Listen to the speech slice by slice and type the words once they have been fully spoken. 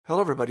Hello,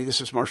 everybody. This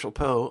is Marshall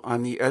Poe.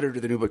 I'm the editor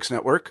of the New Books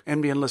Network.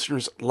 NBN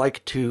listeners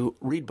like to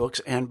read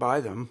books and buy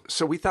them.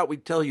 So we thought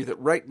we'd tell you that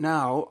right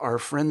now, our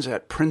friends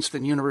at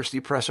Princeton University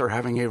Press are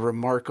having a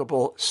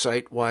remarkable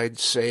site-wide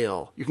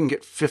sale. You can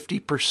get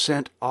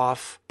 50%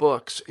 off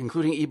books,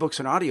 including ebooks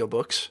and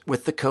audiobooks,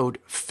 with the code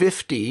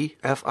 50,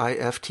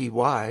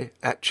 F-I-F-T-Y,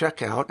 at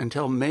checkout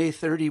until May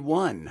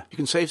 31. You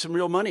can save some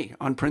real money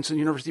on Princeton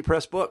University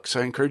Press books.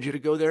 I encourage you to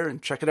go there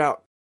and check it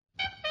out.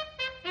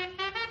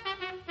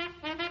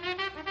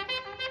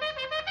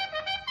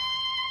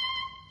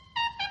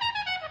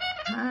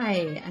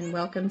 Hi, and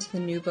welcome to the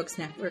New Books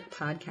Network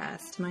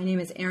podcast. My name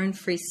is Erin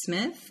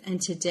Free-Smith, and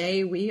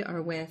today we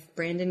are with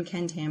Brandon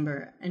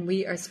Kentamber, and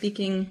we are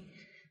speaking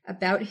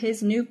about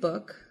his new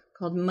book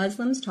called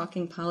Muslims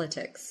Talking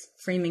Politics,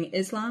 Framing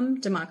Islam,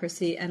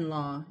 Democracy, and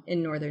Law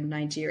in Northern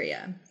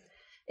Nigeria.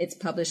 It's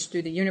published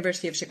through the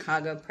University of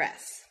Chicago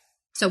Press.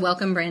 So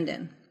welcome,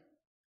 Brandon.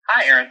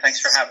 Hi, Erin. Thanks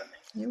for having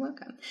me. You're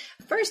welcome.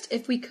 First,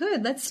 if we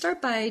could, let's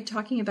start by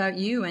talking about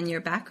you and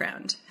your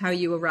background, how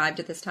you arrived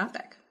at this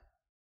topic.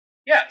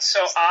 Yeah, so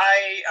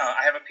I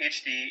have a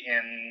PhD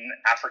in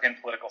African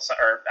politics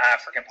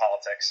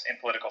in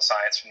political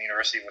science from the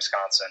University of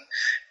Wisconsin.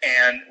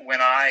 And when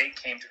I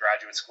came to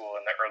graduate school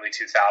in the early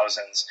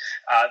 2000s,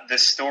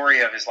 the story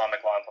of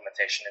Islamic law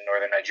implementation in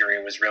northern Nigeria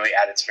was really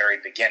at its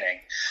very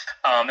beginning.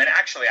 And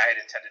actually, I had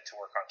intended to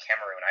work on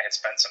Cameroon. I had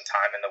spent some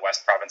time in the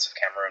West Province of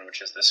Cameroon,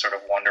 which is this sort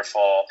of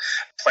wonderful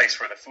place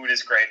where the food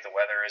is great, the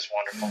weather is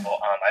wonderful.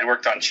 I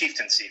worked on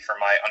chieftaincy for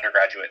my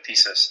undergraduate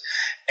thesis.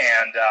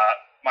 And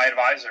my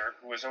advisor,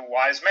 who was a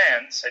wise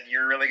man, said,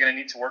 you're really going to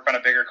need to work on a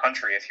bigger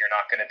country if you're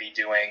not going to be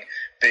doing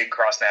big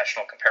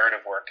cross-national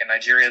comparative work. And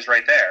Nigeria is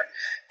right there.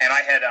 And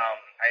I had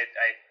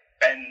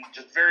been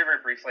just very, very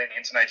briefly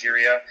into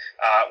Nigeria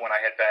when I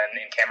had been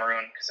in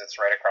Cameroon, because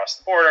it's right across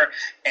the border.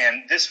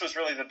 And this was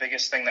really the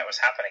biggest thing that was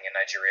happening in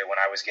Nigeria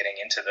when I was getting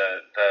into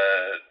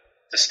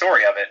the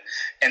story of it.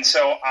 And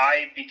so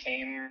I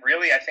became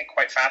really, I think,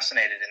 quite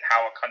fascinated in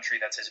how a country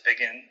that's as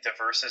big and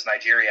diverse as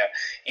Nigeria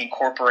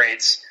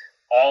incorporates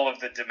all of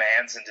the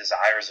demands and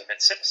desires of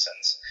its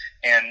citizens.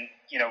 And,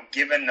 you know,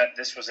 given that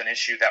this was an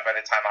issue that by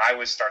the time I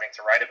was starting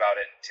to write about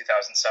it in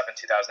 2007,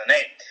 2008,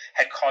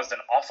 had caused an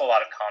awful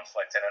lot of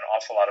conflict and an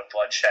awful lot of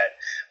bloodshed,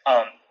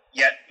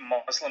 yet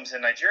Muslims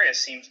in Nigeria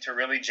seemed to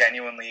really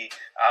genuinely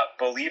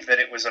believe that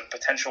it was a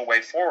potential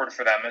way forward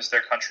for them as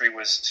their country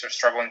was sort of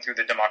struggling through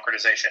the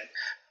democratization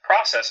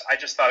process.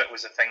 I just thought it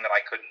was a thing that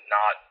I could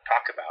not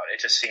talk about. It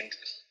just seemed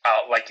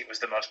like it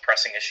was the most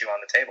pressing issue on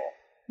the table.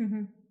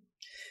 Mm-hmm.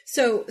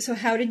 So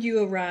how did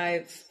you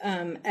arrive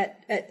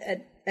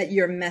at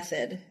your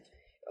method?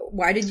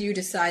 Why did you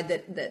decide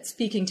that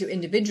speaking to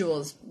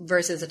individuals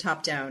versus a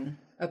top-down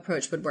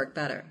approach would work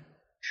better?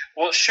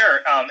 Well, sure.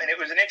 And it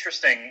was an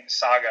interesting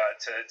saga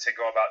to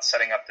go about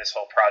setting up this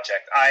whole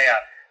project.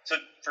 So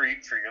for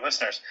your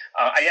listeners,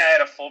 I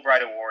had a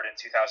Fulbright Award in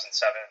 2007,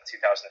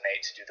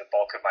 2008 to do the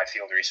bulk of my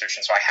field research.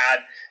 And so I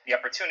had the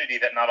opportunity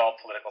that not all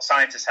political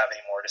scientists have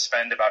anymore to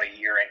spend about a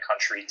year in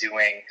country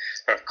doing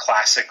sort of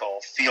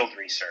classical field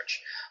research.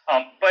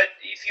 But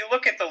if you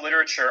look at the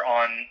literature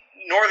on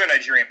northern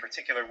Nigeria in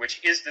particular,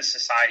 which is the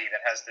society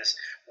that has this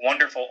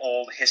wonderful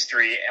old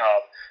history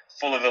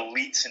full of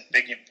elites and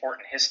big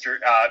important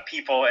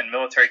people and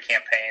military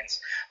campaigns,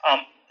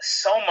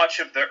 so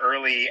much of the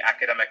early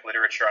academic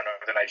literature on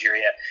northern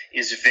Nigeria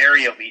is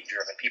very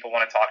elite-driven. People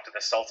want to talk to the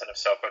Sultan of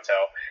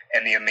Sokoto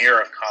and the Emir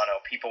of Kano.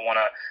 People want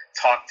to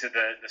talk to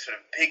the sort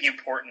of big,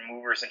 important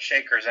movers and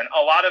shakers. And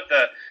a lot of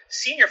the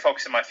senior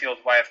folks in my field,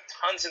 who I have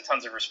tons and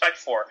tons of respect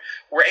for,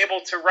 were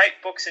able to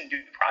write books and do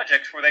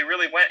projects where they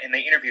really went and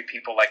they interviewed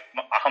people like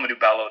Ahmadu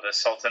Bello, the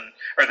Sultan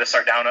or the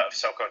Sardauna of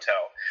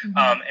Sokoto.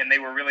 Mm-hmm. And they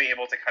were really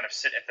able to kind of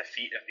sit at the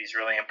feet of these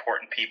really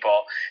important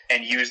people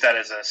and use that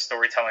as a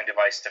storytelling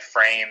device to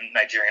frame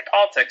Nigerian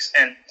politics.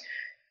 And,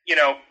 you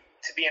know,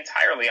 to be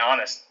entirely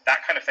honest,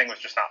 that kind of thing was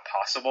just not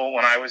possible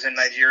when I was in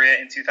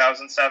Nigeria in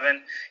 2007.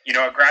 You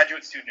know, a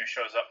graduate student who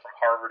shows up from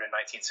Harvard in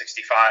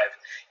 1965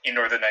 in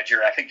northern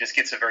Nigeria, I think just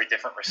gets a very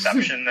different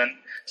reception than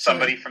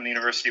somebody from the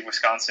University of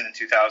Wisconsin in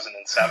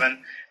 2007.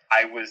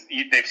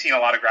 They've seen a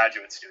lot of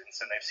graduate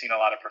students and they've seen a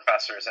lot of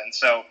professors. And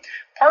so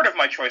part of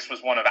my choice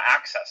was one of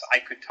access. I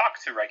could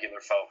talk to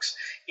regular folks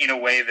in a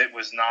way that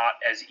was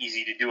not as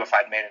easy to do if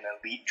I'd made an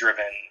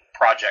elite-driven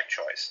project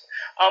choice.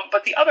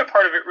 But the other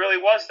part of it really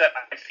was that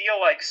I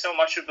feel like so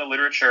much of the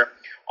literature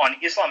on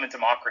Islam and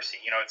democracy,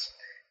 you know, it's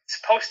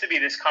supposed to be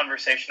this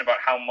conversation about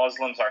how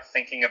Muslims are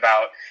thinking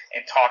about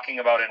and talking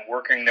about and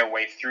working their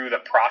way through the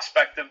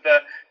prospect of the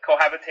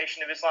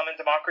cohabitation of Islam and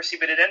democracy,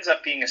 but it ends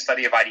up being a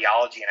study of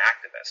ideology and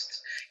activists.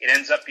 It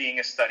ends up being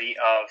a study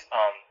of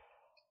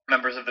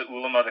members of the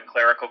ulama, the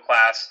clerical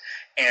class,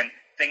 and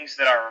things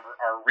that are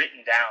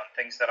written down,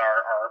 things that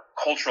are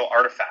cultural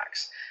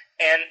artifacts.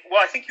 And,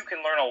 well, I think you can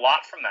learn a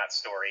lot from that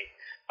story.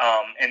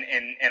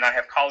 And I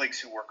have colleagues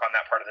who work on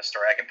that part of the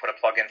story. I can put a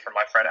plug in for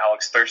my friend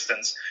Alex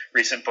Thurston's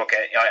recent book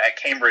at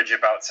Cambridge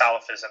about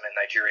Salafism in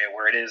Nigeria,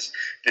 where it is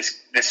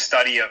this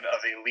study of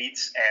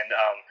elites and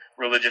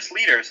religious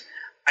leaders.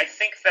 I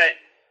think that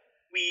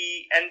we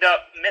end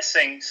up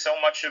missing so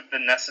much of the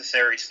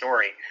necessary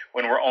story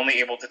when we're only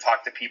able to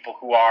talk to people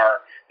who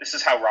are, this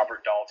is how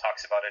Robert Dahl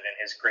talks about it in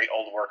his great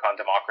old work on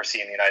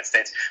democracy in the United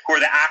States, who are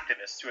the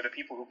activists, who are the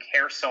people who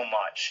care so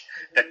much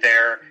that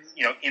they're,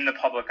 in the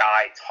public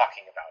eye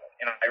talking about it.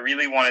 And I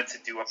really wanted to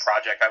do a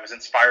project. I was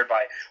inspired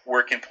by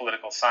work in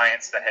political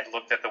science that had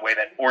looked at the way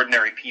that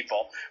ordinary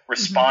people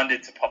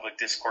responded to public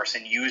discourse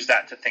and used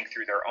that to think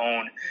through their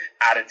own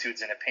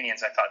attitudes and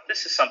opinions. I thought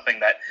this is something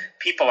that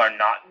people are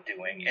not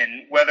doing.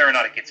 And whether or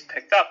not it gets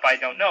picked up, I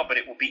don't know, but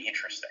it will be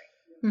interesting.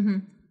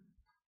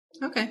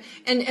 Mm-hmm. Okay.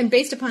 And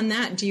based upon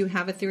that, do you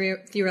have a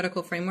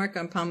theoretical framework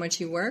upon which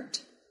you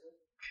worked?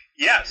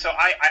 Yeah, so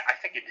I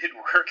think it did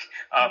work,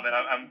 and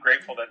I'm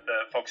grateful that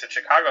the folks at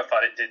Chicago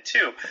thought it did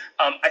too.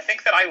 I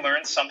think that I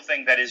learned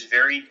something that is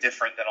very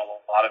different than a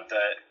lot of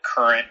the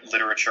current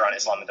literature on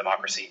Islam and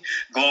democracy,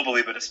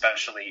 globally, but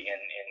especially in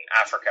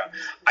Africa.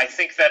 I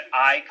think that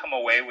I come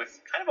away with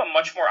kind of a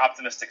much more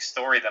optimistic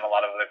story than a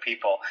lot of other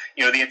people.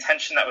 The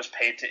attention that was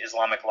paid to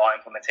Islamic law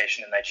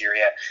implementation in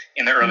Nigeria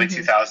in the early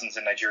 2000s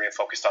in Nigeria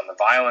focused on the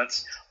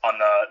violence, on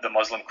the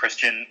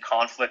Muslim-Christian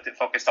conflict. It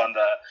focused on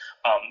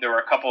there were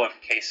a couple of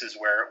cases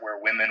where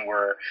women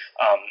were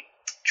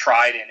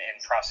tried and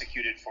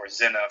prosecuted for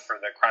zina, for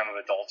the crime of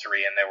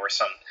adultery, and there were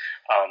some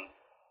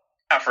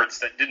efforts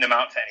that didn't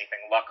amount to anything,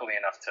 luckily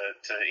enough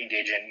to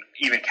engage in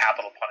even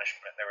capital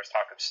punishment. There was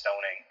talk of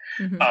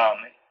stoning.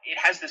 It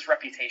has this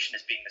reputation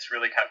as being this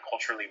really kind of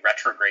culturally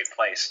retrograde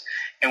place.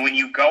 And when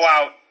you go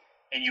out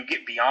and you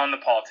get beyond the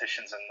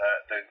politicians and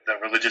the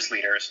religious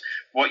leaders,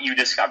 what you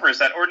discover is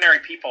that ordinary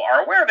people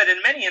are aware of it,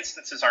 in many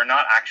instances are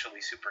not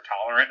actually super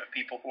tolerant of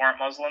people who aren't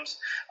Muslims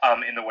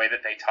in the way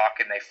that they talk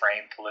and they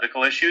frame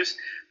political issues.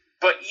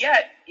 But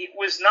yet, it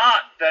was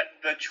not that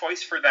the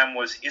choice for them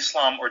was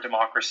Islam or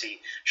democracy,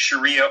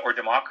 Sharia or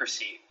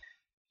democracy.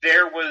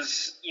 There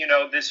was,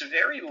 this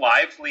very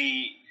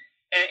lively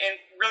and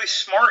really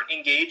smart,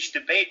 engaged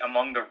debate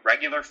among the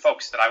regular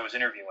folks that I was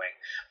interviewing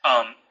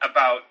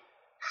about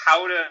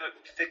how to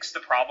fix the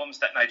problems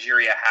that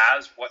Nigeria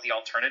has, what the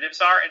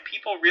alternatives are, and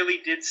people really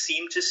did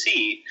seem to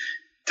see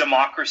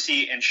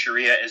democracy and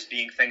Sharia as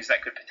being things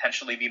that could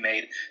potentially be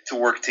made to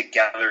work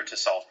together to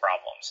solve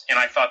problems. And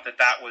I thought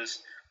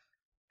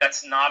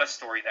that's not a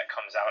story that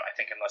comes out, I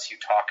think, unless you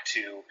talk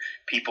to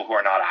people who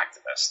are not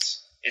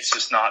activists. It's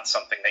just not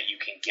something that you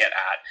can get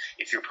at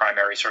if your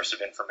primary source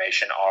of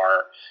information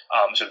are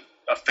sort of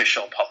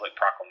official public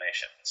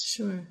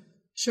proclamations.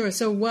 Sure.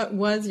 So what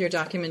was your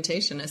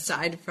documentation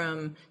aside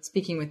from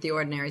speaking with the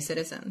ordinary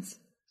citizens?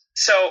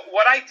 So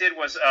what I did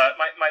was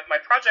my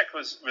project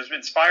was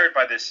inspired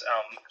by this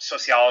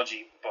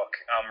sociology book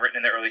written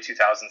in the early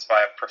 2000s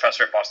by a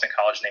professor at Boston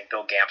College named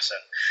Bill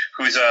Gampson,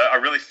 who's a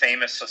really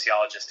famous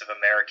sociologist of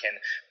American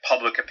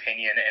public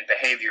opinion and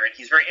behavior. And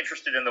he's very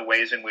interested in the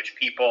ways in which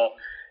people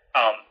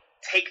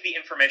take the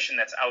information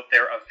that's out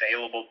there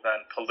available to them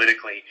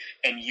politically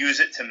and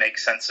use it to make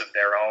sense of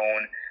their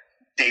own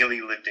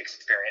daily lived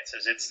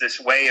experiences. It's this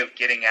way of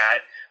getting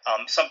at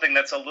something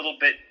that's a little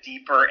bit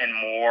deeper and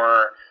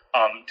more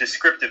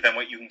descriptive than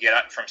what you can get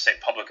at from, say,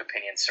 public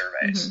opinion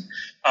surveys.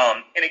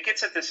 And it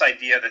gets at this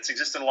idea that's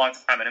existed a long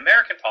time in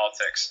American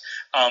politics,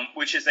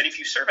 which is that if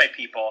you survey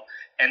people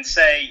and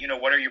say,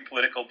 what are your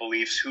political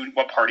beliefs,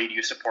 what party do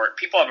you support,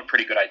 people have a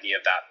pretty good idea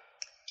of that.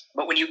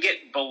 But when you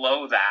get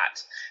below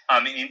that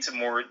and into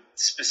more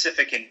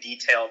specific and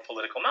detailed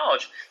political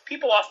knowledge,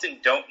 people often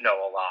don't know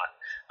a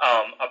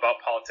lot about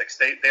politics.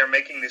 They're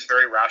making this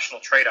very rational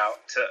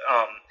trade-out to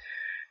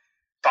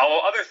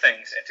follow other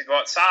things and to go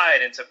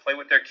outside and to play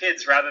with their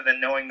kids rather than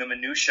knowing the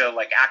minutia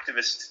like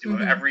activists do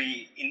of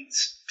every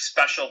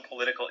special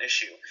political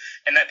issue.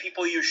 And that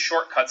people use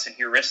shortcuts and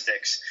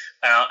heuristics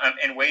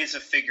and ways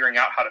of figuring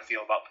out how to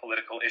feel about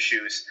political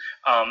issues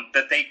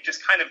that they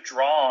just kind of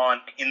draw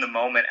on in the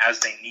moment as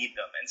they need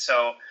them. And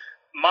so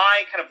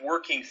my kind of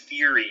working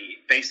theory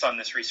based on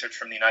this research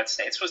from the United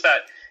States was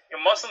that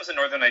Muslims in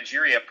northern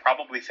Nigeria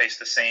probably face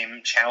the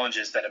same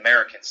challenges that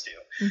Americans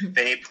do.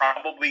 They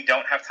probably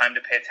don't have time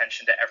to pay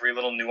attention to every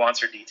little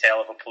nuance or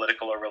detail of a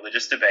political or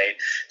religious debate.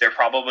 They're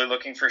probably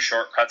looking for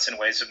shortcuts and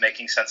ways of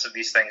making sense of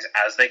these things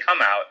as they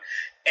come out.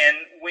 And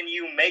when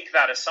you make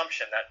that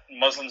assumption that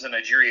Muslims in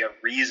Nigeria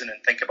reason and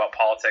think about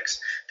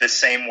politics the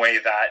same way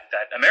that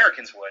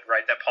Americans would,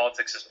 right, that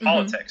politics is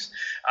politics,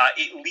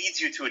 it leads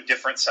you to a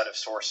different set of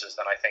sources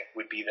than I think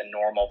would be the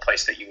normal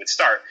place that you would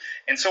start.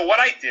 And so what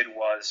I did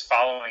was,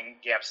 following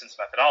Gampson's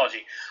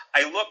methodology,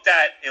 I looked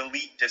at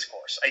elite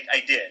discourse.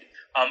 I did.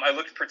 I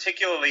looked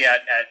particularly at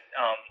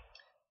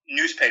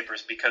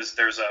newspapers because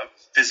there's a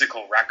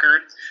physical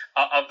record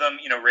of them.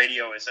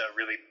 Radio is a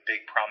really big,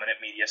 prominent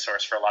media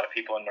source for a lot of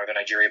people in northern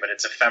Nigeria, but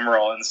it's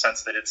ephemeral in the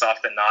sense that it's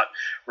often not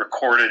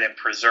recorded and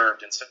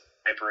preserved. And so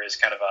paper is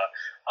kind of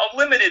a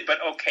limited but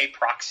okay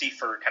proxy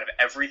for kind of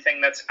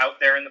everything that's out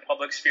there in the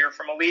public sphere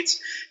from elites.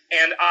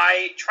 And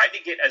I tried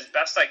to get, as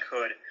best I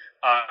could,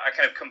 a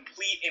kind of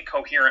complete and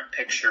coherent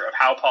picture of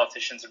how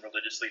politicians and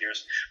religious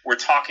leaders were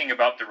talking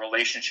about the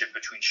relationship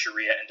between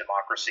Sharia and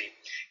democracy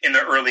in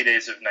the early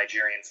days of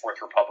Nigerian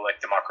Fourth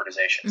Republic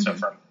democratization. So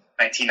from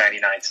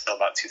 1999 till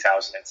about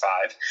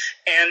 2005.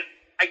 And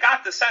I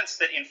got the sense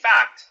that, in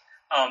fact,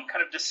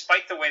 kind of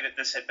despite the way that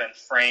this had been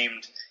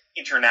framed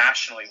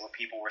internationally, where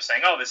people were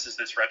saying, oh, this is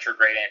this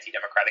retrograde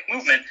anti-democratic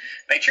movement,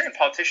 Nigerian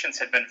politicians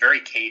had been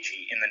very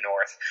cagey in the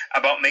North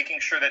about making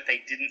sure that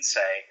they didn't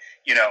say,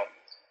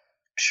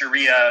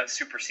 Sharia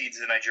supersedes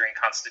the Nigerian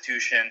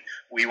constitution,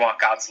 we want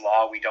God's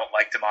law, we don't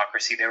like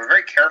democracy. They were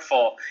very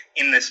careful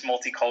in this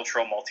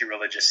multicultural,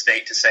 multi-religious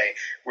state to say,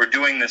 we're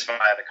doing this via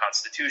the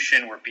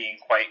constitution, we're being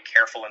quite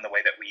careful in the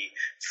way that we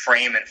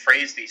frame and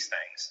phrase these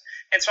things.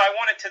 And so I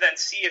wanted to then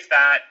see if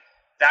that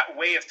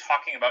way of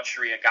talking about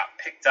Sharia got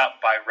picked up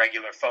by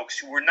regular folks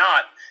who were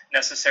not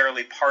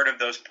necessarily part of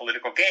those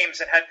political games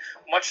and had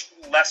much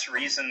less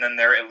reason than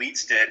their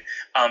elites did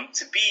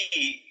to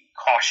be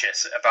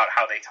cautious about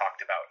how they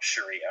talked about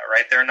Sharia,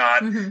 right? They're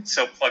not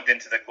so plugged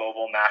into the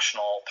global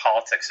national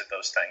politics of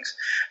those things.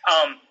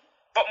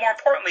 But more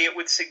importantly, it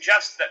would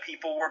suggest that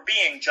people were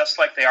being, just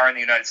like they are in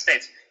the United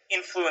States,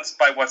 influenced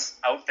by what's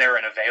out there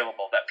and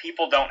available, that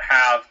people don't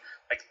have,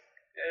 like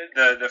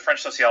the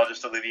French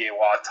sociologist Olivier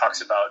Waugh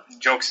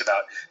jokes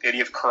about the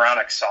idea of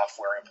Quranic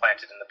software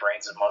implanted in the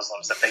brains of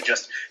Muslims, that they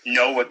just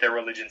know what their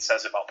religion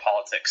says about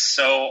politics.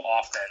 So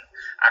often,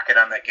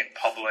 academic and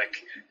public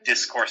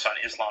discourse on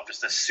Islam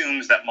just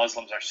assumes that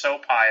Muslims are so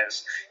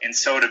pious and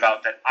so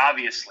devout that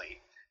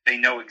obviously they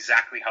know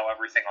exactly how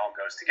everything all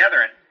goes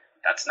together. And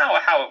that's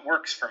not how it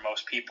works for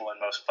most people in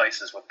most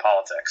places with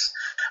politics.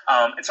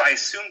 And so I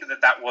assumed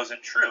that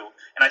wasn't true.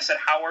 And I said,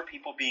 how are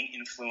people being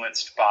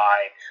influenced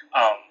by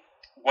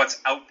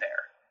what's out there?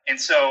 And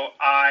so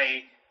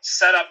I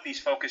set up these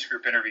focus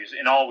group interviews.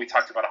 In all, we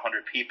talked about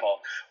 100 people,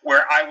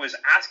 where I was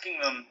asking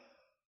them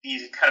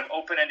these kind of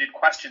open-ended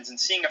questions and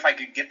seeing if I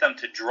could get them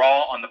to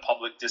draw on the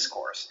public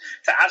discourse,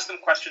 to ask them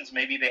questions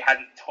maybe they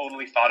hadn't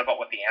totally thought about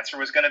what the answer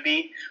was going to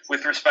be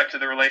with respect to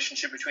the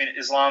relationship between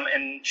Islam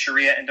and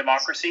Sharia and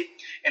democracy,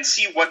 and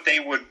see what they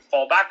would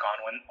fall back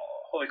on when,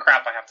 holy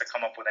crap, I have to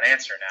come up with an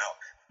answer now.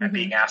 I'm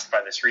being asked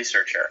by this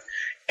researcher.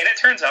 And it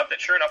turns out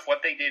that, sure enough,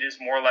 what they did is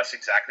more or less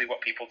exactly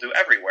what people do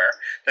everywhere,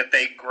 that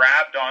they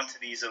grabbed onto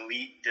these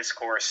elite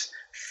discourse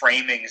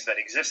framings that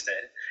existed,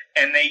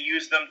 and they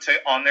used them to,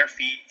 on their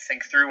feet,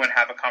 think through and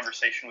have a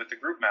conversation with the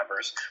group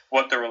members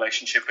what the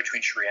relationship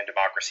between Sharia and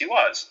democracy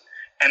was.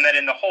 And that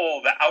in the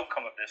whole, the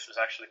outcome of this was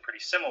actually pretty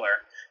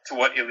similar to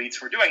what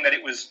elites were doing, that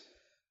it was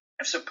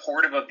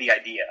supportive of the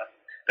idea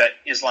that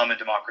Islam and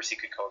democracy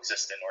could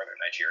coexist in northern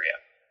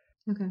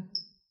Nigeria. Okay.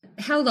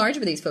 How large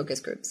were these focus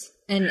groups?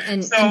 And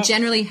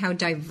generally, how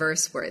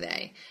diverse were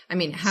they? I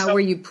mean, how were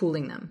you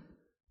pooling them?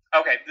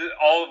 Okay,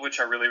 all of which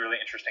are really, really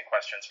interesting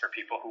questions for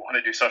people who want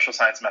to do social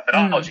science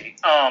methodology.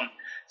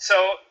 So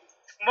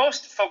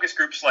most focus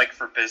groups, like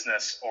for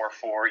business or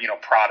for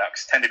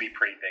products, tend to be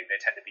pretty big.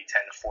 They tend to be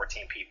 10 to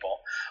 14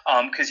 people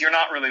because you're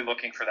not really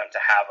looking for them to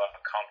have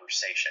a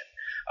conversation.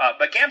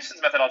 But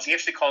Gamson's methodology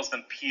actually calls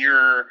them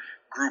peer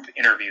group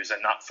interviews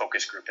and not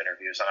focus group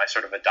interviews, and I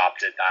sort of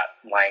adopted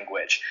that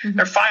language.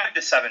 They're 5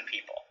 to 7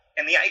 people.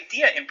 And the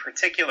idea in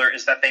particular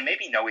is that they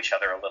maybe know each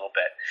other a little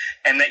bit,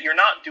 and that you're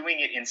not doing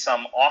it in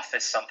some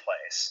office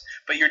someplace,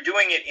 but you're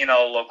doing it in a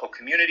local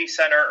community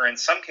center or in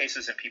some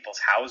cases in people's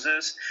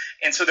houses.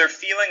 And so they're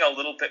feeling a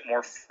little bit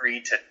more free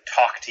to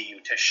talk to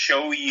you, to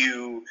show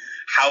you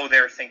how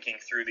they're thinking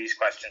through these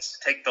questions,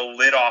 to take the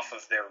lid off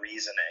of their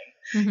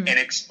reasoning and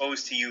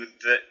expose to you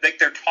like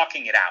they're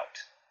talking it out.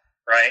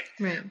 Right?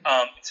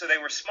 So they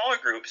were smaller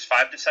groups,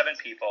 5 to 7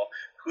 people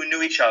who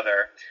knew each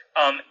other.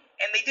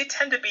 And they did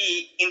tend to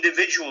be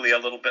individually a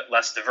little bit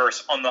less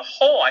diverse. On the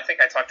whole, I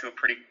think I talked to a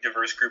pretty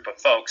diverse group of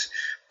folks.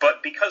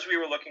 But because we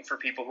were looking for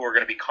people who were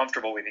going to be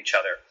comfortable with each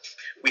other,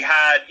 we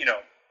had,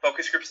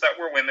 focus groups that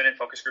were women and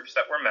focus groups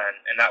that were men.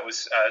 And that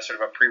was sort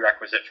of a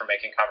prerequisite for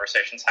making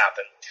conversations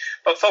happen.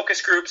 But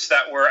focus groups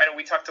that were, and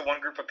we talked to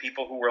one group of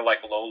people who were like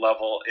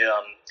low-level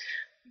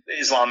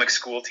Islamic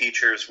school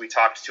teachers. We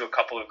talked to a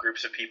couple of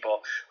groups of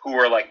people who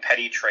were like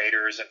petty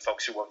traders and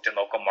folks who worked in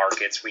local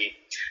markets. We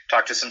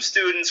talked to some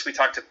students. We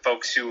talked to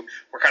folks who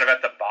were kind of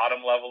at the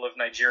bottom level of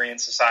Nigerian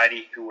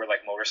society, who were like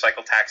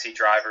motorcycle taxi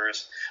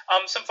drivers.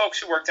 Some folks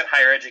who worked in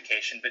higher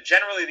education. But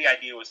generally the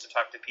idea was to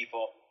talk to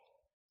people.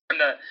 And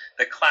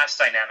the class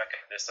dynamic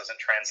of this doesn't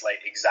translate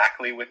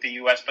exactly with the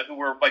U.S., but who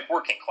were like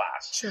working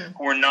class,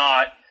 who were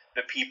not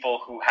the people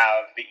who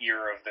have the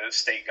ear of the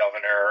state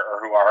governor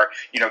or who are,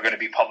 going to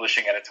be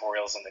publishing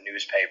editorials in the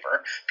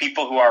newspaper,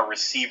 people who are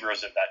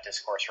receivers of that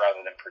discourse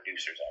rather than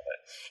producers of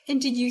it. And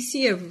did you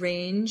see a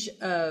range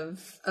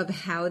of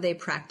how they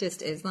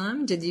practiced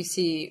Islam? Did you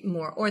see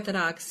more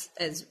Orthodox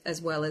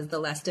as well as the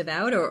less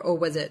devout, or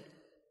was it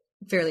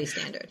fairly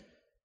standard?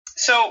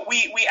 So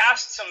we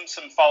asked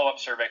some follow-up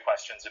survey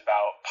questions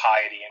about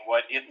piety and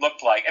what it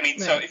looked like. I mean,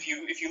 so if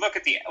you look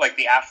at the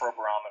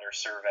Afrobarometer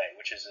survey,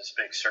 which is this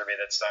big survey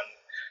that's done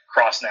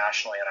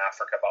cross-nationally in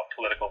Africa about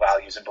political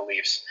values and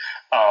beliefs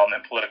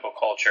and political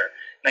culture.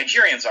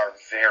 Nigerians are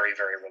very,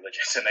 very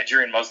religious, and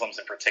Nigerian Muslims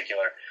in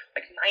particular,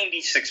 like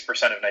 96%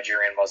 of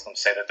Nigerian Muslims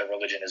say that their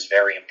religion is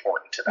very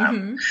important to them.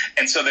 Mm-hmm.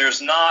 And so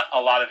there's not a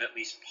lot of, at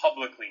least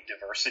publicly,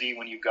 diversity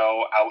when you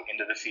go out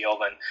into the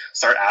field and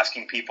start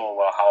asking people,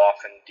 well, how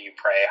often do you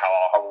pray?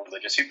 How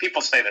religious?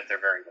 People say that they're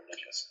very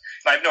religious.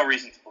 And I have no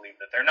reason to believe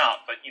that they're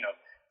not, but,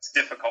 it's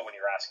difficult when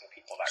you're asking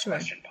people that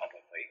question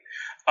publicly.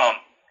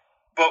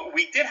 But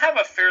we did have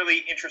a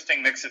fairly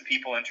interesting mix of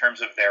people in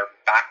terms of their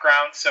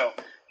background. So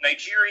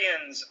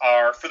Nigerians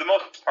are, for the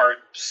most part,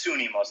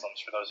 Sunni Muslims,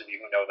 for those of you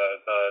who know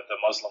the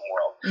Muslim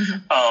world.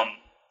 Mm-hmm.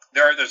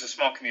 There's a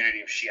small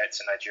community of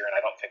Shiites in Nigeria, and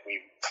I don't think we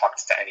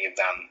talked to any of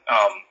them.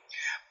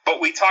 But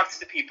we talked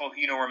to people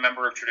who, are a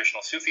member of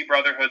traditional Sufi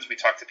brotherhoods. We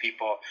talked to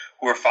people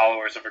who are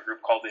followers of a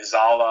group called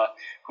Izala,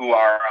 who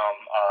are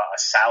a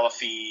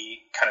Salafi,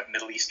 kind of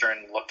Middle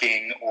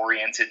Eastern-looking,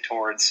 oriented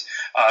towards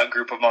a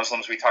group of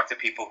Muslims. We talked to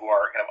people who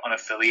are kind of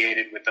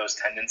unaffiliated with those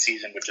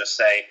tendencies and would just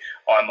say,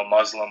 oh, I'm a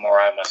Muslim or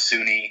I'm a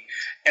Sunni.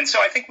 And so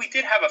I think we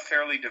did have a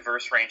fairly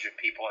diverse range of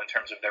people in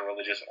terms of their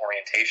religious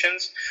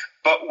orientations.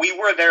 But we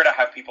were there to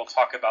have people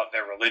talk about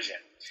their religion.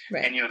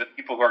 Right. And, the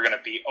people who are going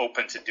to be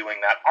open to doing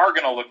that are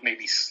going to look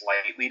maybe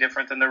slightly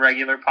different than the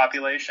regular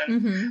population.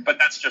 Mm-hmm. But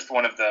that's just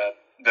one of the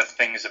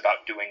things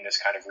about doing this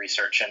kind of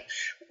research. And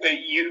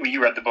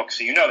you read the book,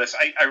 so you know this.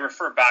 I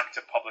refer back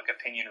to public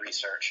opinion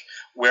research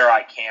where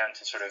I can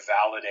to sort of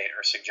validate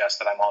or suggest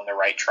that I'm on the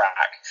right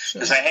track.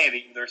 Sure. To say,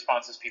 hey, the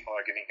responses people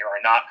are giving here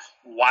are not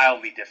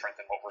wildly different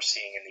than what we're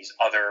seeing in these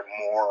other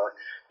more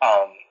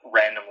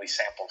randomly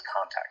sampled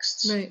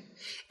contexts. Right.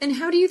 And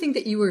how do you think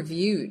that you were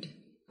viewed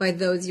by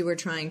those you were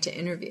trying to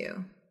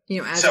interview,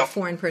 as a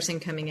foreign person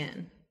coming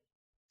in?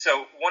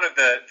 So one of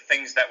the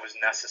things that was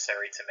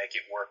necessary to make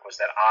it work was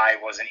that I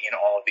wasn't in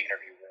all of the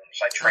interview rooms.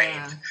 I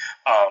trained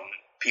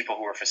people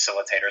who were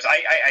facilitators.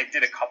 I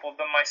did a couple of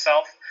them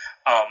myself,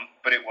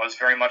 but it was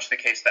very much the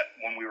case that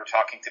when we were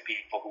talking to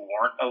people who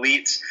weren't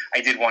elites,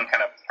 I did one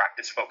kind of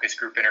practice focus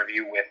group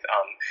interview with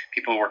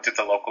people who worked at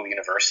the local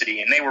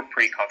university, and they were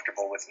pretty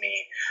comfortable with me.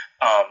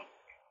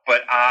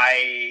 But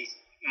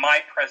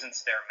my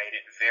presence there made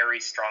it very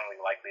strongly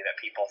likely that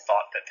people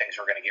thought that things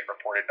were going to get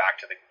reported back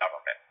to the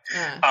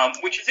government,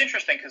 which is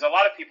interesting because a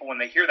lot of people, when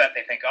they hear that,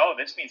 they think, oh,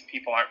 this means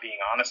people aren't being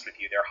honest with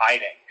you, they're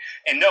hiding.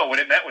 And no, what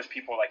it meant was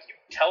people were like, you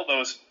tell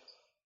those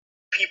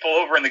people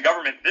over in the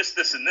government this,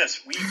 and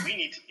this, we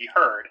need to be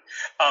heard.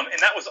 And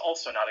that was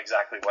also not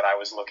exactly what I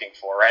was looking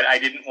for, right?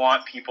 I didn't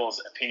want people's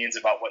opinions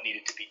about what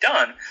needed to be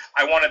done.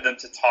 I wanted them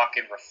to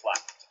talk and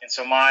reflect. And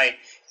so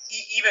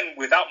even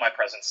without my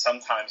presence,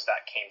 sometimes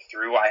that came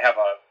through. I have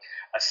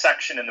a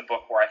section in the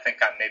book where I think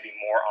I'm maybe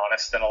more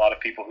honest than a lot of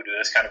people who do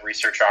this kind of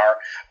research are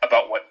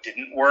about what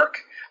didn't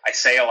work. I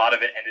say a lot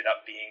of it ended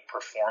up being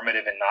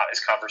performative and not as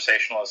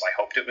conversational as I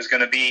hoped it was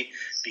going to be,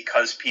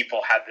 because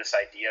people had this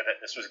idea that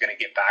this was going to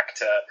get back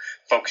to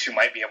folks who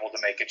might be able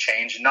to make a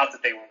change. And not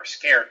that they were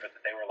scared, but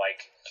that they were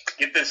like,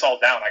 get this all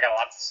down. I got a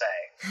lot to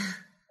say.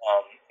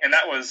 And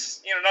that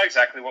was, not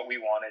exactly what we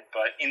wanted,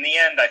 but in the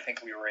end, I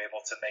think we were able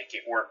to make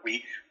it work.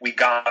 We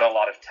got a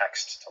lot of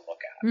text to look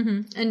at.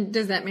 Mm-hmm. And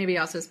does that maybe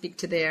also speak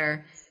to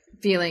their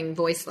feeling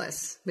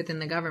voiceless within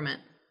the government?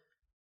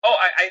 Oh,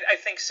 I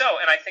think so.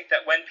 And I think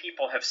that when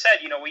people have said,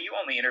 well, you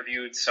only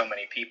interviewed so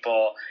many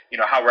people,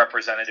 how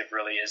representative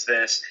really is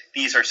this?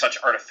 These are such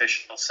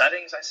artificial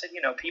settings. I said,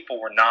 people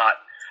were not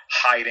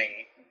hiding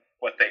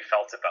what they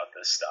felt about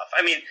this stuff.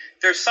 I mean,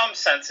 there's some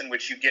sense in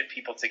which you get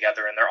people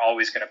together and they're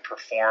always going to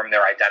perform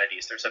their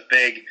identities. There's a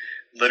big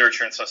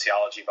literature and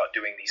sociology about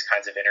doing these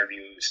kinds of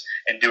interviews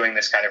and doing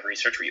this kind of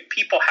research where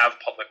people have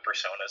public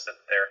personas that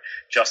they're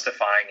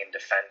justifying and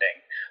defending.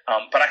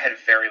 But I had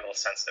very little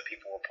sense that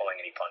people were pulling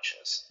any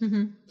punches.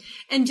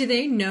 Mm-hmm. And do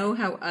they know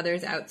how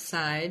others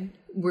outside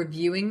were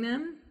viewing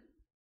them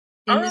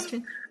in this?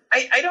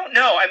 I don't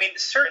know. I mean,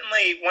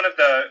 certainly one of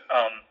the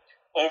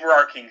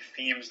overarching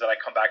themes that I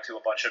come back to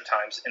a bunch of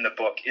times in the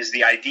book is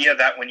the idea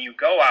that when you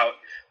go out,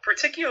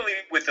 particularly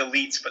with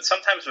elites, but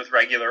sometimes with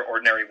regular,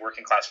 ordinary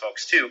working class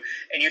folks too,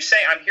 and you say,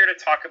 I'm here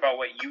to talk about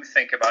what you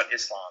think about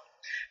Islam,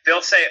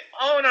 they'll say,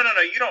 oh, no,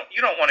 you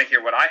don't want to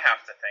hear what I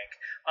have to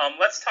think.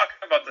 Let's talk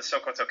about the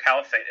Sokoto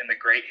Caliphate and the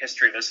great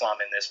history of Islam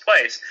in this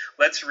place.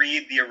 Let's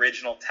read the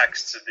original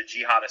texts of the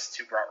jihadists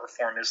who brought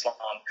reform Islam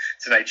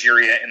to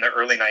Nigeria in the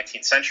early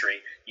 19th century.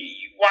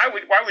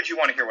 Why would you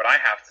want to hear what I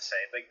have to say?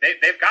 Like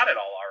they've got it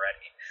all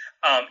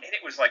already. And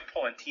it was like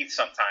pulling teeth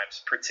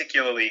sometimes,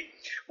 particularly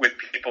with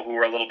people who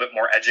were a little bit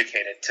more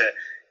educated, to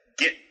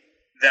get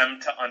them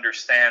to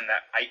understand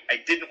that I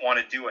didn't want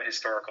to do a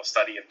historical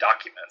study of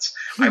documents.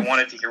 I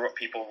wanted to hear what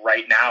people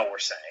right now were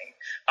saying,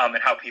 and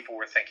how people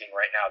were thinking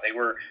right now. They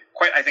were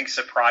quite, I think,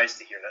 surprised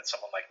to hear that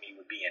someone like me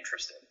would be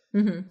interested.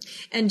 Mm-hmm.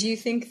 And do you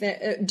think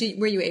that,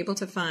 were you able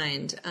to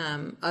find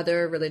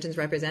other religions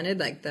represented,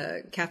 like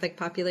the Catholic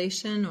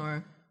population,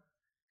 or?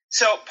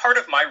 So part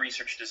of my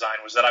research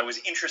design was that I was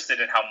interested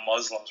in how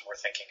Muslims were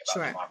thinking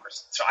about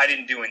democracy. So I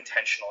didn't do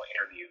intentional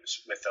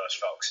interviews with those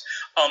folks,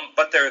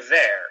 but they're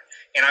there,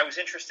 and I was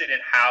interested in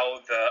how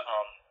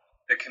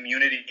the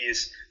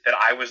communities that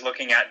I was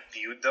looking at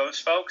viewed those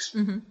folks.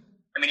 Mm-hmm.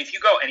 I mean, if you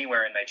go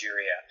anywhere in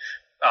Nigeria,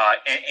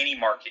 any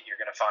market, you're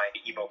going to find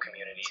Igbo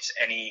communities.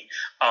 Any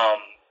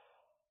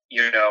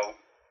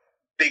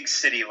big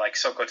city like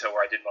Sokoto,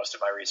 where I did most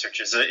of my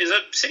research, is a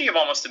city of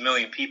almost 1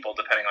 million people,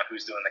 depending on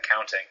who's doing the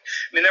counting.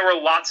 I mean, there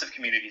were lots of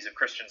communities of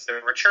Christians. There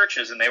were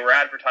churches, and they were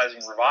advertising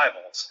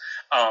revivals.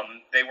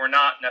 They were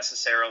not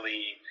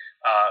necessarily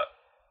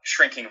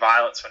shrinking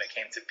violets when it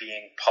came to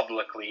being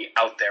publicly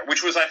out there,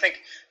 which was, I think,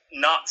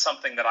 not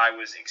something that I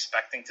was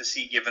expecting to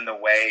see, given the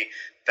way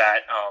that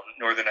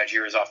northern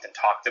Nigeria is often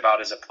talked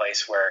about as a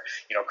place where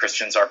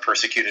Christians are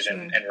persecuted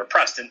and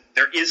repressed, and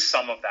there is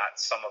some of that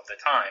some of the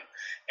time.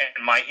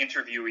 And my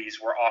interviewees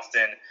were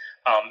often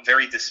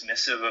very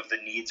dismissive of the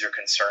needs or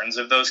concerns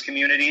of those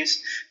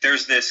communities.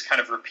 There's this kind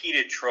of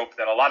repeated trope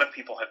that a lot of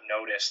people have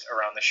noticed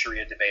around the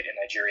Sharia debate in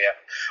Nigeria,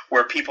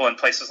 where people in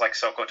places like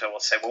Sokoto will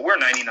say, well, we're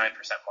 99%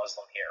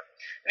 Muslim here.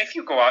 And if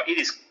you go out, it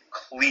is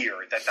clear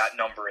that that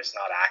number is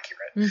not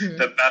accurate. Mm-hmm.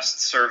 The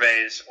best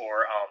surveys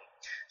or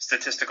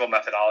statistical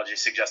methodology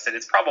suggest that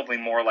it's probably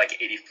more like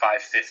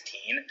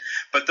 85-15.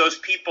 But those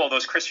people,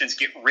 those Christians,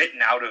 get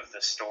written out of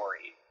the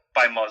story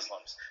by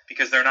Muslims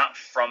because they're not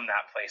from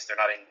that place. They're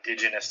not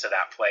indigenous to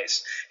that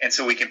place. And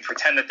so we can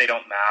pretend that they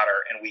don't matter,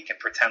 and we can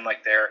pretend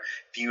like their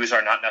views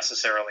are not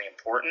necessarily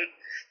important.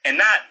 And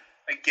that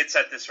gets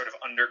at this sort of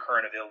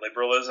undercurrent of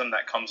illiberalism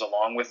that comes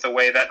along with the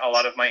way that a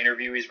lot of my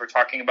interviewees were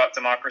talking about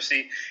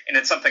democracy. And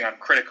it's something I'm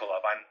critical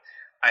of.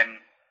 I'm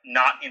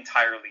not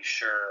entirely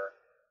sure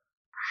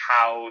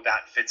how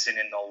that fits in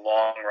the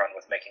long run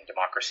with making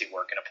democracy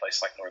work in a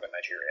place like northern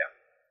Nigeria.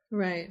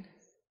 Right.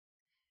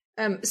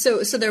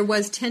 So there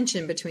was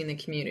tension between the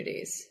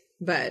communities,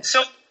 but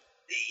so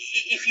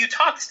if you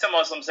talked to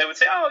Muslims, they would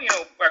say, "Oh,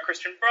 our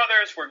Christian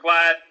brothers, we're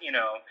glad,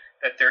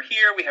 that they're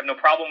here. We have no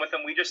problem with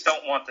them. We just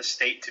don't want the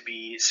state to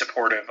be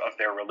supportive of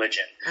their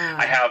religion."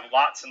 I have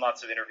lots and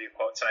lots of interview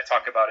quotes, and I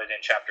talk about it in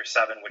Chapter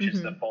 7, which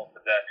is the bulk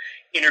of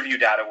the interview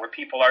data, where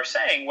people are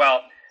saying,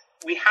 well,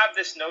 we have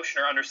this notion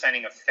or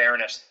understanding of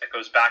fairness that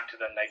goes back to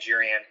the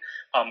Nigerian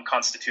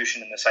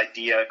constitution and this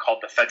idea called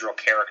the federal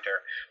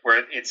character,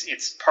 where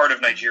it's part of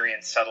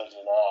Nigerian settled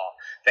law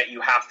that you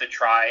have to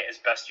try as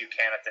best you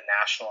can at the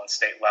national and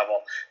state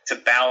level to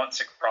balance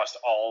across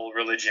all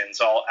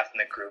religions, all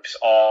ethnic groups,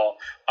 all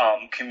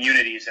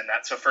communities in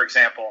that. So, for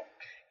example,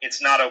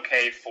 it's not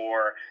okay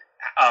for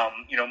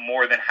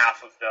more than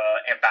half of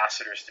the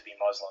ambassadors to be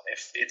Muslim.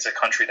 If it's a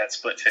country that's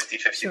split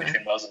 50-50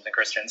 between Muslims and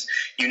Christians,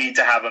 you need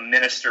to have a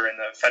minister in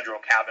the federal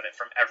cabinet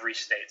from every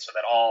state so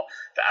that all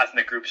the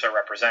ethnic groups are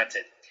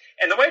represented.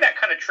 And the way that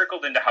kind of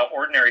trickled into how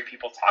ordinary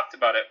people talked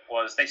about it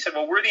was they said,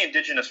 well, we're the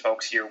indigenous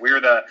folks here.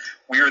 We're the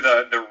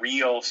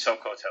real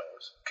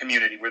Sokoto's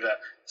community. We're the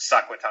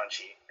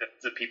Sakwatanchi,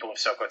 the people of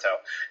Sokoto.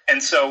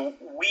 And so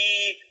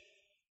we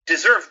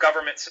deserve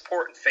government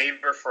support and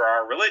favor for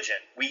our religion.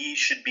 We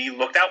should be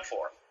looked out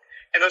for.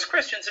 And those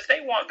Christians, if they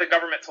want the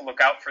government to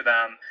look out for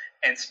them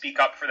and speak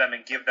up for them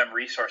and give them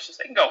resources,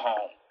 they can go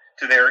home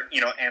to their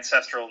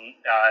ancestral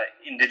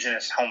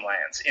indigenous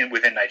homelands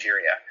within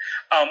Nigeria.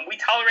 We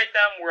tolerate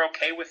them. We're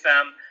okay with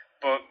them,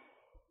 but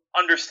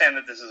understand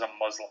that this is a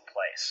Muslim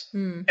place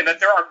and that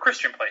there are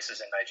Christian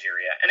places in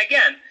Nigeria. And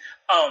again,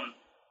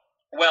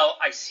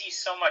 I see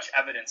so much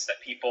evidence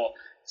that people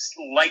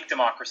like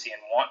democracy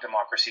and want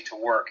democracy to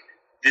work.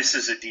 This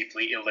is a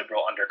deeply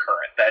illiberal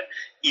undercurrent that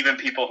even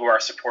people who are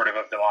supportive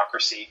of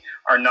democracy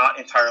are not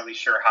entirely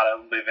sure how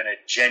to live in a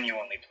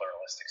genuinely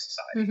pluralistic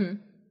society. Mm-hmm.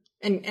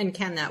 And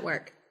can that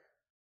work?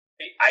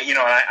 I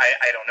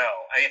don't know.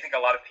 I think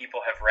a lot of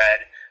people have read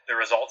the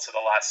results of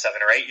the last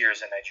 7 or 8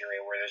 years in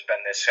Nigeria, where there's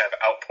been this kind of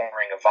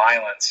outpouring of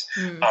violence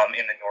in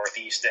the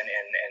Northeast and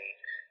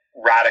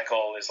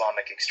radical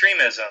Islamic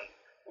extremism,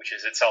 which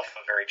is itself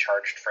a very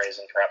charged phrase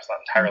and perhaps not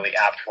entirely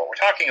apt for what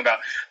we're talking about.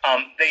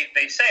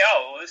 They say,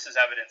 oh, well, this is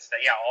evidence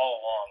that,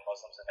 all along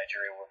Muslims in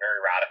Nigeria were very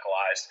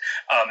radicalized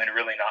and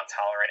really not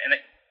tolerant. And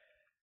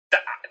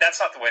that's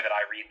not the way that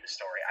I read the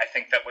story. I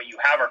think that what you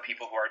have are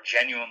people who are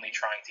genuinely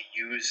trying to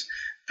use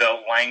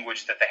the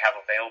language that they have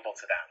available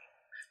to them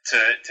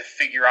to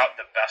figure out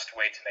the best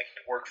way to make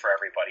it work for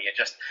everybody. It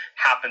just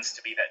happens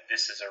to be that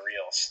this is a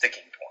real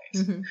sticking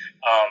point.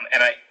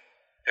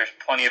 There's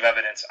plenty of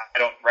evidence. I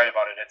don't write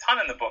about it a ton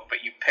in the book,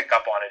 but you pick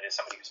up on it as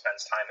somebody who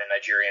spends time in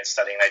Nigeria and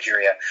studying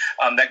Nigeria,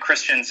 that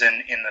Christians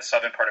in the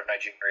southern part of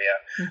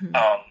Nigeria,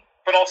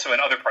 but also in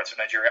other parts of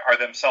Nigeria, are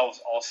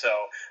themselves also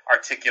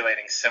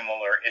articulating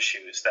similar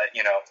issues that,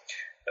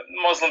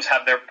 Muslims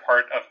have their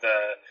part of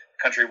the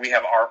country, we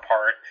have our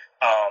part,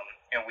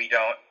 and we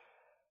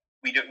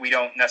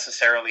don't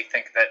necessarily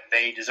think that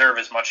they deserve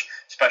as much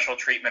special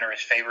treatment or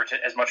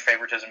as much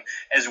favoritism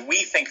as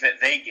we think that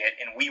they get,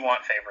 and we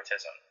want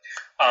favoritism.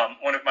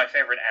 One of my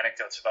favorite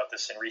anecdotes about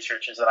this in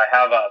research is that I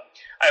have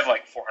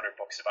like 400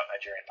 books about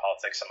Nigerian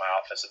politics in my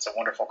office. It's a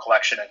wonderful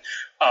collection, and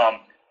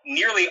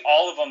nearly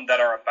all of them that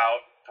are about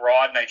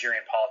broad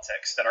Nigerian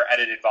politics that are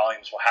edited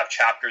volumes will have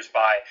chapters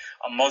by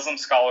a Muslim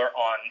scholar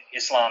on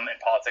Islam and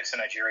politics in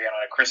Nigeria and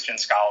a Christian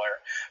scholar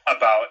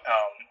about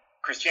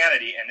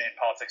Christianity and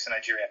politics in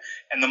Nigeria.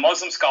 And the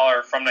Muslim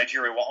scholar from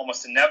Nigeria will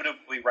almost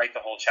inevitably write the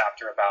whole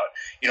chapter about,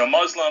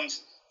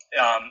 Muslims,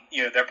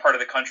 their part of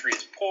the country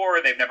is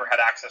poor, they've never had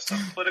access to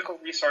political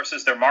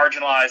resources, they're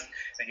marginalized.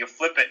 And you'll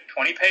flip it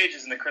 20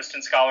 pages and the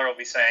Christian scholar will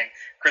be saying,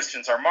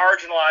 Christians are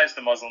marginalized,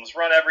 the Muslims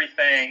run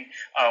everything,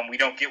 we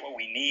don't get what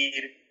we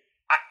need.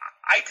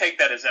 I take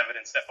that as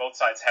evidence that both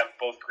sides have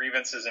both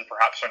grievances and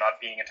perhaps are not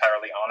being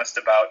entirely honest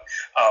about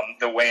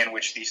the way in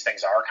which these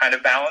things are kind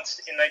of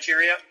balanced in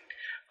Nigeria.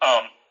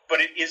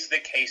 But it is the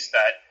case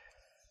that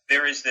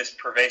there is this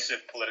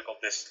pervasive political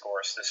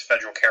discourse, this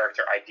federal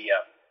character idea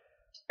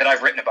that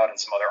I've written about in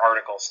some other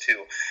articles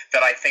too,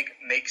 that I think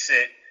makes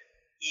it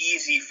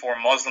easy for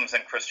Muslims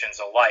and Christians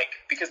alike,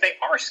 because they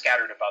are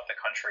scattered about the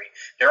country.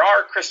 There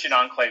are Christian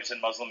enclaves in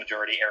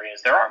Muslim-majority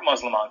areas. There are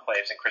Muslim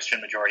enclaves in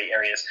Christian-majority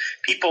areas.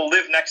 People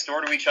live next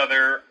door to each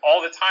other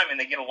all the time, and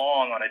they get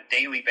along on a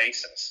daily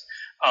basis.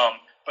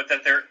 But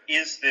that there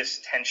is this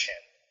tension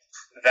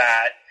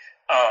that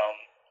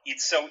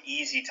it's so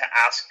easy to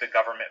ask the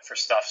government for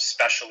stuff,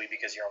 especially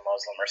because you're a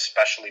Muslim or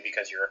especially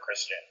because you're a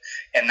Christian.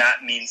 And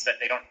that means that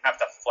they don't have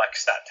to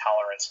flex that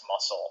tolerance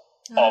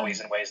muscle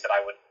always in ways that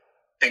I would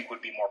think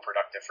would be more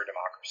productive for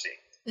democracy.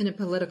 In a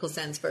political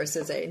sense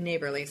versus a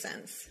neighborly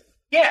sense.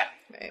 Yeah.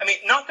 Right. I mean,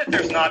 not that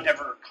there's not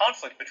ever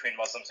conflict between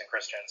Muslims and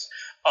Christians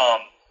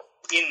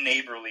in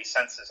neighborly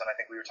senses. And I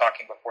think we were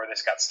talking before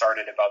this got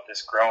started about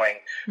this growing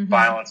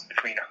violence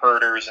between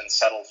herders and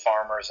settled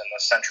farmers in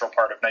the central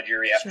part of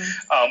Nigeria,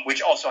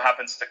 which also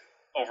happens to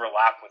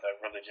overlap with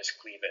a religious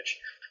cleavage.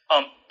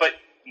 But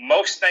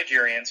most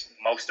Nigerians,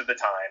 most of the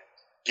time,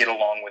 get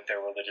along with their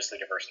religiously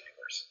diverse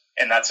neighbors.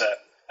 And that's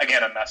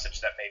again, a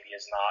message that maybe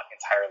is not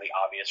entirely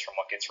obvious from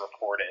what gets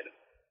reported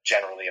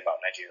generally about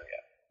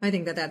Nigeria. I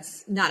think that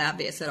that's not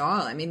obvious at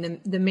all. I mean,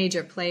 the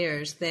major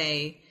players,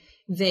 they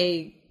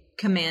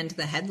command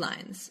the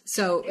headlines.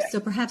 So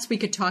perhaps we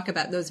could talk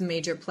about those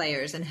major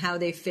players and how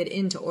they fit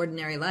into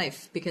ordinary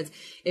life. Because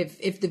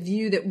if the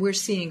view that we're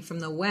seeing from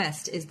the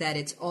West is that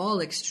it's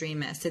all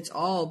extremists, it's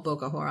all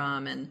Boko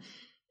Haram,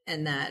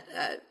 and that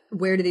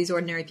where do these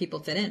ordinary people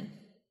fit in?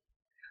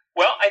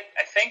 Well, I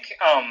think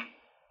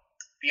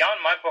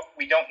beyond my book,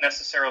 we don't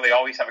necessarily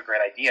always have a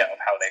great idea of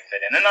how they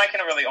fit in. And I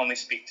can really only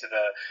speak to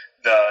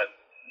the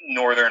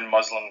northern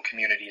Muslim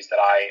communities that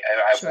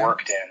I've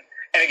worked in.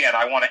 And again,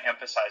 I want to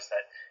emphasize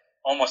that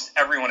almost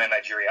everyone in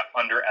Nigeria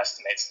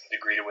underestimates the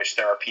degree to which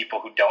there are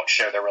people who don't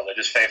share their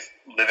religious faith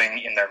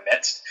living in their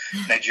midst.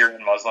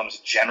 Nigerian Muslims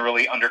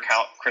generally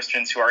undercount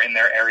Christians who are in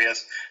their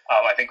areas.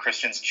 I think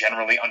Christians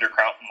generally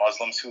undercount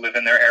Muslims who live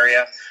in their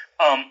area.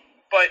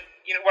 But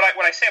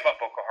what I say about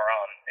Boko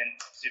Haram, and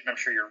I'm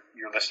sure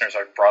your listeners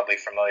are broadly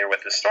familiar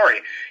with this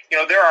story,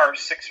 there are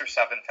 6,000 or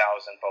 7,000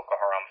 Boko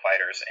Haram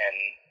fighters and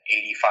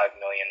 85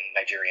 million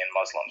Nigerian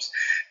Muslims.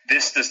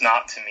 This does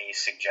not, to me,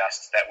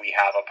 suggest that we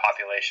have a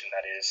population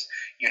that is,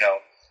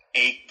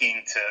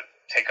 aching to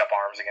take up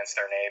arms against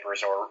their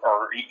neighbors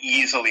or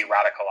easily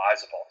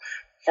radicalizable.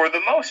 For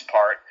the most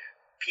part,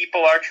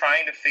 people are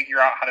trying to figure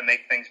out how to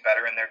make things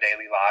better in their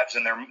daily lives,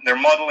 and they're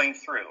muddling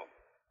through.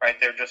 Right,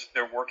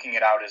 they're working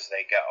it out as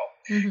they go,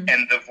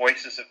 and the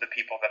voices of the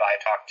people that I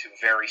talk to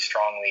very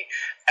strongly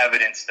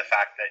evidence the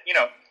fact that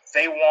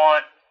they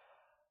want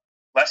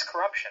less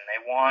corruption, they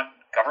want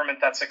government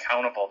that's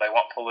accountable, they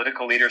want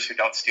political leaders who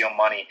don't steal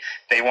money,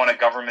 they want a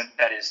government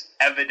that is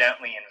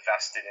evidently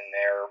invested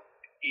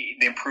in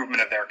the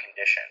improvement of their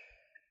condition,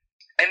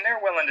 and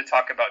they're willing to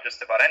talk about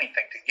just about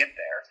anything to get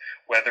there,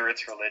 whether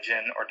it's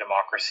religion or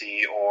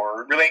democracy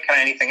or really kind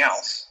of anything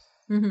else.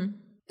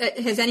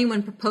 Has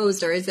anyone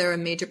proposed, or is there a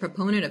major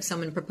proponent of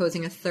someone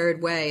proposing a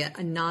third way,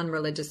 a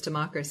non-religious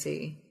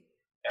democracy?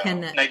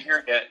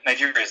 Nigeria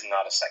is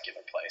not a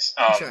secular place.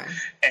 Sure.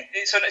 And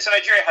so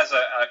Nigeria has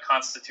a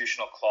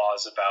constitutional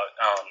clause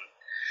about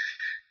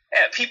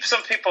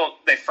some people,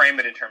 they frame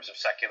it in terms of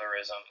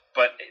secularism,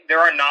 but there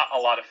are not a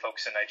lot of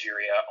folks in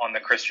Nigeria on the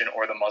Christian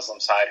or the Muslim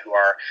side who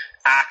are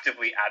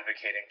actively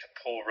advocating to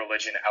pull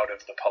religion out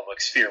of the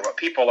public sphere. What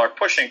people are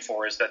pushing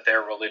for is that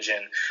their religion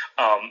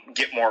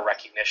get more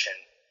recognition.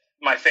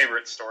 My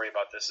favorite story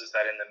about this is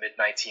that in the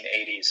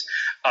mid-1980s,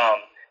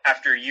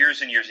 after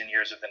years and years and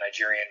years of the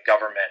Nigerian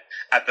government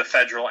at the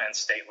federal and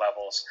state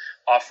levels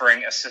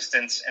offering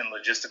assistance and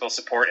logistical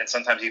support and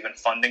sometimes even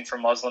funding for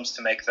Muslims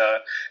to make the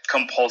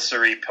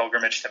compulsory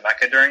pilgrimage to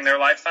Mecca during their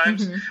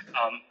lifetimes,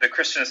 the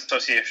Christian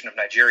Association of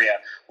Nigeria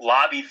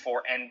lobbied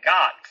for and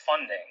got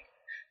funding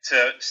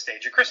to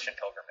stage a Christian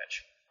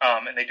pilgrimage.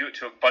 And they do it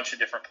to a bunch of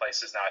different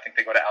places now. I think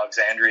they go to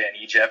Alexandria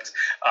in Egypt.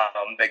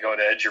 They go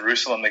to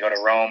Jerusalem. They go to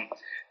Rome.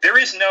 There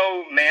is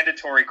no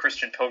mandatory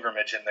Christian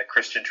pilgrimage in the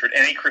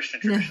any Christian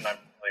tradition I'm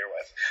familiar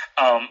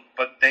with.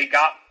 But they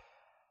got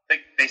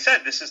they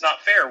said, this is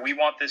not fair. We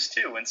want this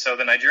too. And so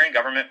the Nigerian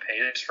government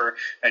pays for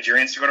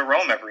Nigerians to go to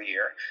Rome every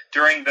year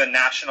during the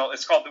it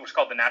was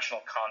called the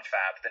National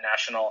Confab, the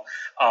National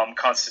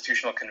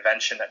Constitutional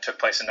Convention that took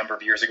place a number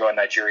of years ago in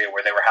Nigeria,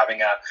 where they were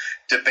having a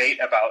debate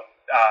about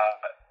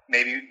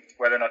maybe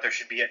whether or not there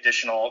should be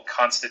additional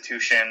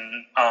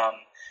constitution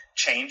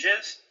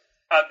changes.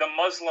 The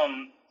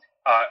Muslim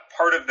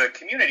part of the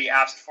community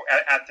asked for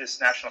at this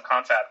national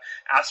confab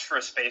asked for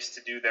a space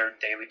to do their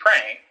daily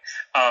praying,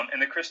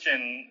 and the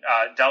Christian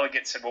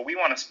delegates said, "Well, we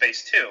want a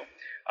space too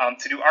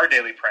to do our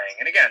daily praying."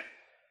 And again,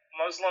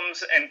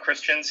 Muslims and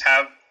Christians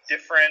have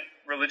different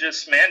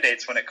religious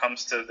mandates when it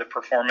comes to the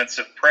performance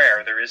of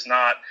prayer. There is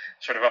not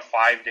sort of a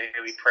 5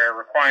 daily prayer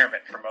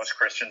requirement for most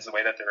Christians the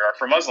way that there are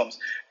for Muslims.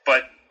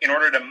 But in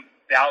order to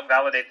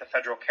validate the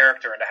federal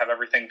character and to have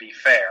everything be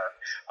fair,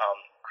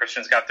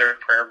 Christians got their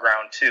prayer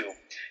ground too.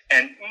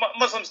 And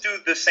Muslims do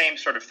the same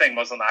sort of thing.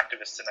 Muslim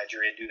activists in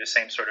Nigeria do the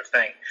same sort of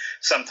thing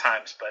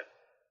sometimes. But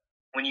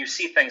when you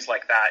see things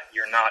like that,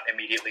 you're not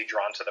immediately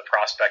drawn to the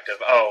prospect of,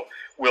 oh,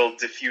 we'll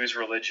diffuse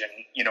religion,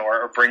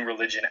 or bring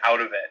religion out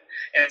of it.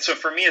 And so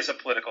for me as a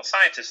political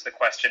scientist, the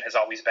question has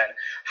always been,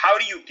 how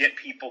do you get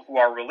people who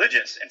are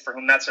religious and for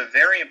whom that's a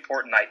very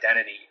important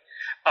identity,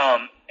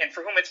 and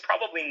for whom it's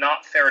probably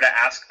not fair to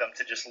ask them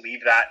to just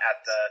leave that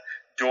at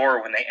the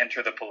door when they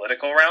enter the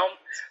political realm?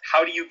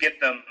 How do you get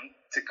them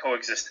to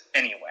coexist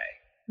anyway,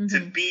 to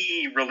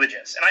be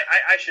religious? And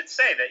I should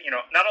say that,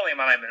 not only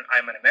am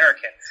I'm an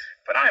American,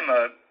 but I'm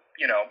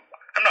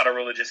not a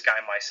religious guy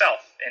myself.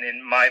 And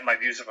in my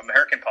views of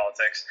American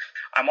politics,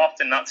 I'm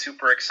often not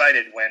super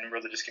excited when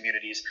religious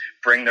communities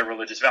bring their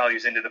religious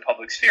values into the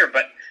public sphere.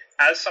 But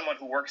as someone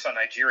who works on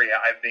Nigeria,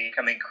 I've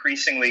become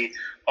increasingly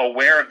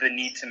aware of the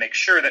need to make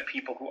sure that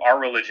people who are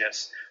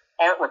religious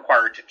aren't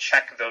required to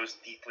check those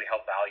deeply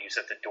held values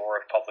at the door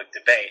of public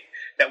debate,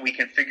 that we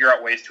can figure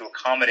out ways to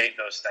accommodate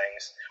those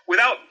things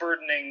without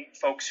burdening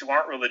folks who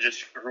aren't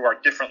religious, or who are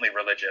differently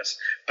religious,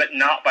 but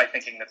not by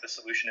thinking that the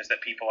solution is that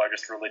people are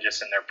just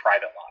religious in their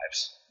private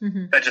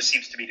lives. That just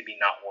seems to be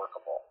not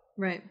workable.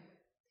 Right.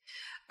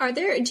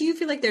 Do you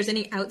feel like there's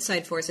any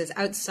outside forces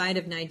outside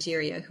of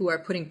Nigeria who are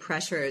putting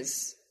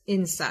pressures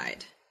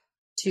inside?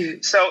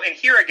 So, and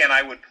here again,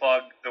 I would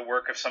plug the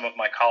work of some of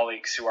my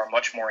colleagues who are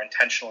much more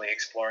intentionally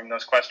exploring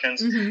those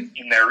questions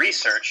in their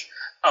research.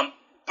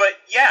 But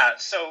yeah,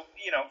 so,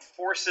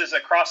 forces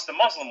across the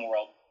Muslim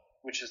world,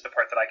 which is the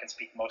part that I can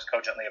speak most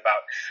cogently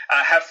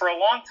about, have for a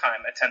long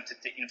time attempted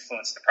to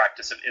influence the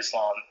practice of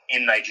Islam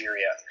in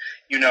Nigeria.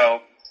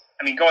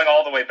 Going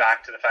all the way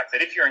back to the fact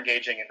that if you're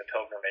engaging in the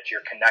pilgrimage,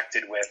 you're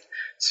connected with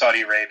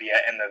Saudi Arabia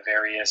and the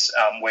various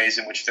ways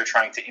in which they're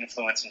trying to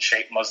influence and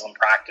shape Muslim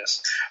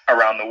practice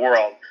around the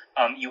world.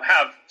 You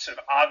have sort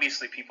of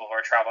obviously people who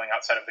are traveling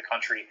outside of the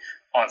country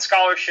on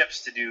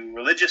scholarships to do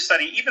religious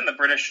study. Even the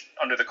British,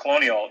 under the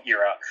colonial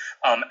era,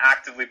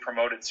 actively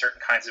promoted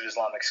certain kinds of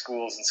Islamic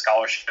schools and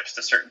scholarships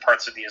to certain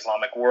parts of the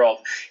Islamic world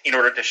in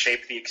order to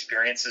shape the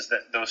experiences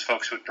that those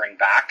folks would bring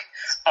back.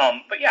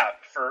 But yeah,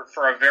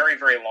 for a very,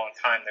 very long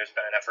time, there's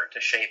been an effort to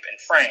shape and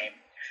frame.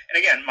 And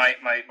again,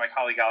 my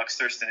colleague Alex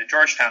Thurston at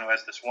Georgetown, who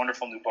has this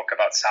wonderful new book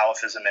about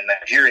Salafism in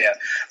Nigeria,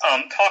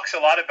 talks a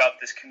lot about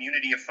this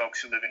community of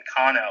folks who live in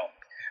Kano,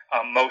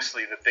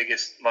 mostly the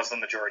biggest Muslim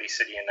majority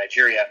city in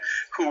Nigeria,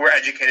 who were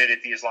educated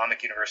at the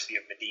Islamic University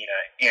of Medina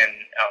in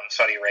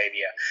Saudi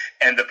Arabia,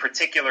 and the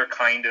particular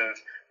kind of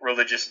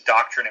religious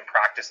doctrine and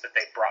practice that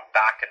they brought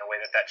back, and the way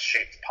that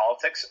shaped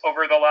politics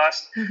over the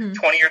last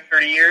 20 or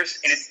 30 years.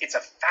 And it's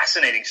a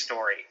fascinating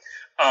story.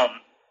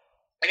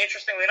 And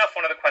interestingly enough,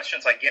 one of the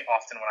questions I get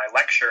often when I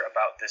lecture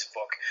about this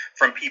book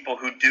from people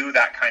who do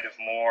that kind of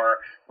more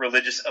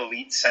religious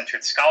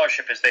elite-centered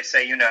scholarship is they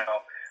say,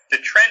 the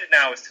trend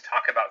now is to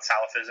talk about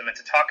Salafism and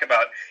to talk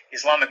about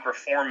Islamic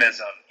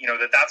reformism,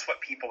 that's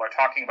what people are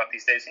talking about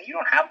these days. And you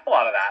don't have a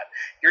lot of that.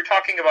 You're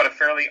talking about a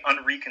fairly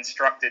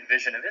unreconstructed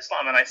vision of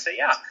Islam. And I say,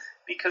 yeah,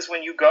 because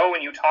when you go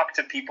and you talk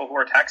to people who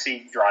are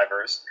taxi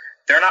drivers,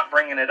 they're not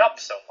bringing it up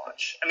so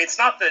much. It's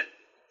not that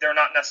they're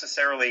not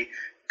necessarily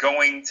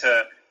going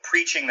to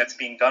preaching that's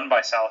being done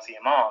by Salafi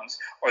imams,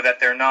 or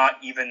that they're not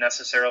even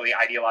necessarily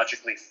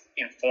ideologically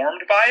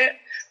informed by it.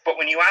 But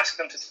when you ask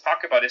them to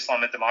talk about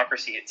Islam and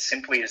democracy, it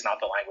simply is not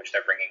the language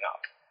they're bringing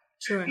up.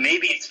 Sure.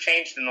 Maybe it's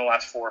changed in the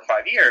last 4 or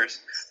 5 years,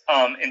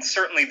 and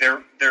certainly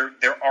there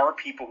are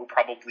people who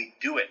probably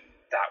do it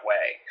that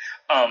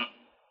way.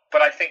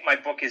 But I think my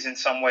book is in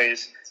some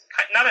ways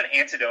not an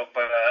antidote,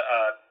 but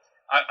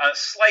a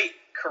slight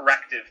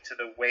corrective to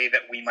the way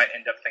that we might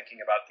end up thinking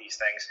about these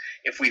things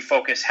if we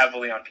focus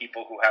heavily on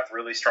people who have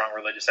really strong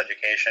religious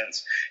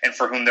educations and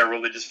for whom their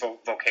religious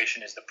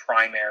vocation is the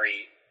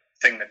primary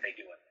thing that they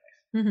do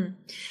in life.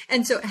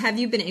 And so have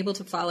you been able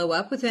to follow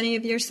up with any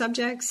of your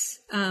subjects?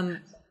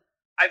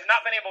 I've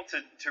not been able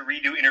to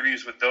redo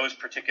interviews with those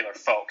particular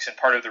folks, and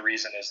part of the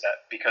reason is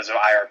that because of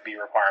IRB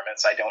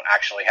requirements, I don't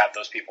actually have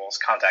those people's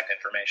contact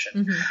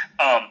information.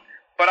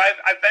 But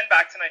I've been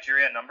back to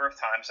Nigeria a number of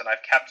times, and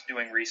I've kept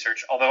doing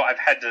research, although I've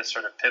had to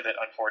sort of pivot,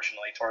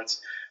 unfortunately, towards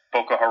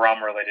Boko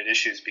Haram related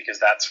issues because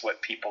that's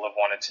what people have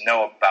wanted to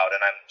know about.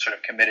 And I'm sort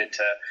of committed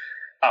to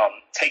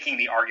taking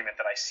the argument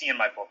that I see in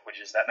my book,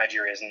 which is that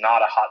Nigeria is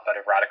not a hotbed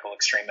of radical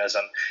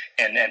extremism,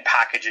 and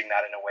packaging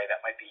that in a way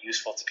that might be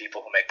useful to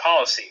people who make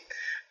policy.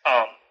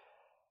 I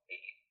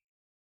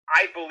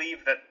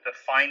believe that the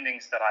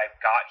findings that I've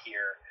got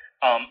here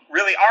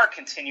really are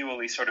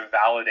continually sort of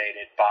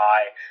validated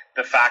by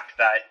the fact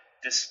that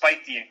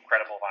despite the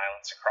incredible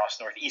violence across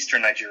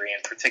northeastern Nigeria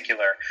in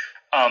particular,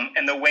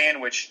 and the way in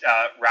which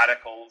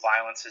radical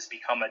violence has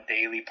become a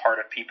daily part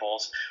of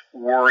people's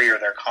worry or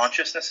their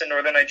consciousness in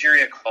northern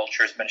Nigeria,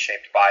 culture has been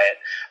shaped by it.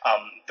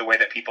 The way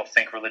that people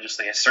think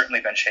religiously has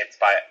certainly been shaped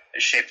by it.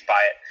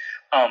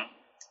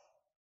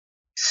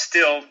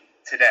 Still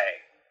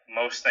today,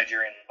 most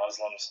Nigerian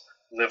Muslims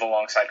live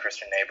alongside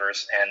Christian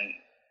neighbors, and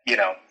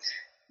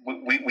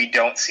we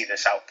don't see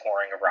this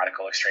outpouring of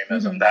radical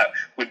extremism that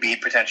would be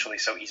potentially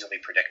so easily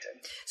predicted.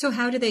 So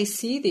how do they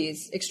see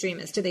these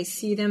extremists? Do they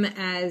see them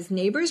as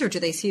neighbors, or do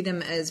they see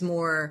them as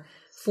more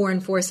foreign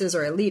forces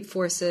or elite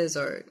forces?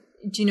 Or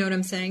do you know what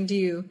I'm saying?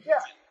 Yeah.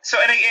 So,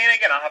 and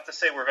again, I'll have to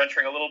say we're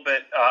venturing a little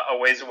bit a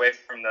ways away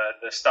from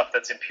the stuff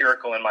that's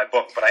empirical in my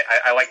book, but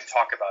I like to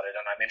talk about it,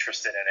 and I'm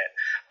interested in it.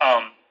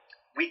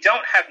 We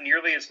don't have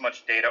nearly as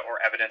much data or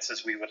evidence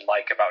as we would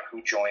like about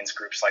who joins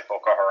groups like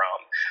Boko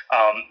Haram.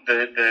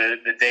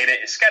 The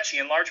data is sketchy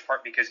in large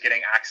part because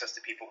getting access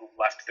to people who've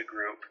left the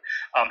group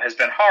has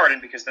been hard, and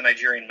because the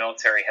Nigerian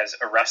military has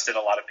arrested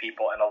a lot of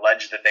people and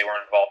alleged that they were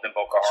involved in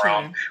Boko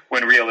Haram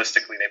when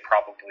realistically they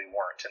probably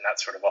weren't. And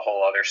that's sort of a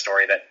whole other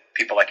story that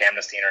people like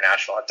Amnesty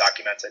International have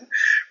documented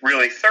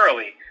really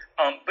thoroughly.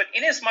 But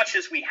in as much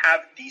as we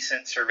have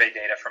decent survey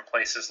data from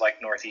places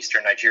like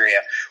northeastern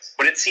Nigeria,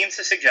 what it seems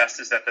to suggest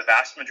is that the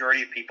vast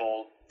majority of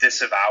people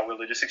disavow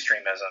religious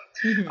extremism.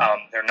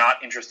 They're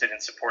not interested in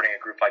supporting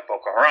a group like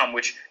Boko Haram,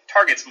 which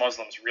targets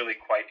Muslims really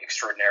quite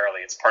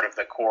extraordinarily. It's part of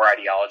the core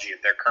ideology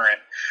of their current,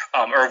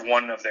 or of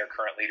one of their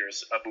current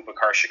leaders,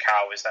 Abubakar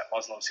Shekau, is that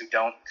Muslims who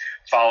don't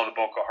follow the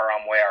Boko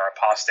Haram way are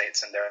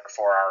apostates and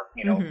therefore are,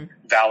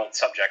 valid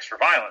subjects for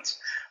violence.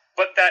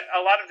 But that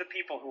a lot of the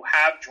people who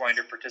have joined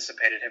or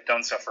participated have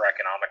done so for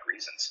economic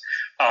reasons.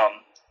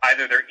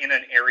 Either they're in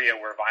an area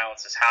where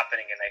violence is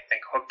happening and they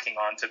think hooking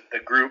onto the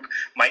group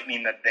might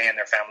mean that they and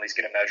their families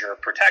get a measure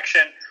of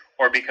protection,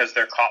 or because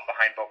they're caught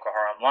behind Boko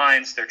Haram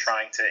lines, they're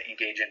trying to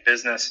engage in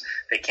business,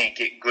 they can't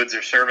get goods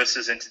or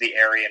services into the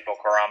area, and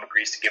Boko Haram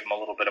agrees to give them a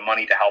little bit of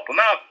money to help them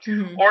out,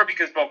 or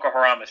because Boko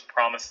Haram is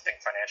promising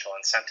financial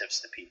incentives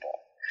to people.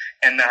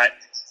 And that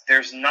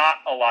there's not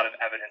a lot of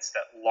evidence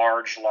that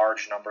large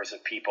numbers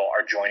of people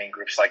are joining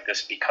groups like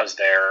this because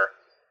they're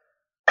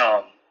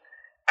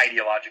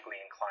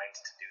ideologically inclined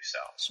to do so.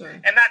 Sure.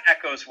 And that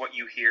echoes what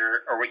you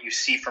hear or what you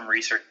see from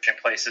research in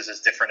places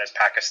as different as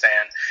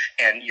Pakistan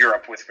and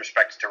Europe with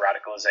respect to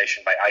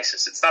radicalization by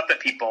ISIS. It's not that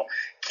people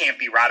can't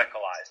be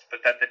radicalized,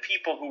 but that the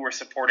people who were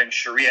supporting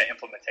Sharia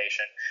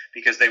implementation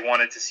because they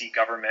wanted to see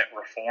government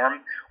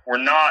reform were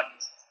not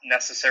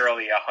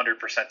necessarily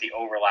 100% the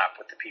overlap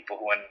with the people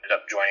who ended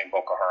up joining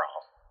Boko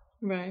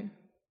Haram. Right.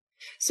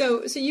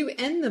 So you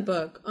end the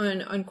book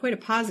on quite a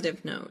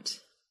positive note.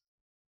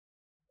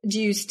 Do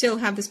you still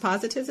have this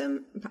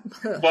positivism?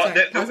 Well,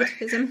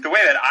 the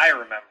way that I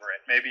remember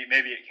it,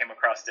 maybe it came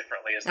across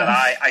differently, is that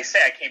I say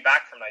I came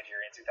back from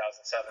Nigeria in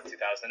 2007,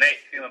 2008,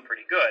 feeling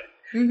pretty good.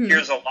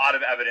 Here's a lot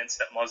of evidence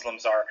that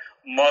Muslims are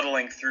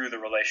muddling through the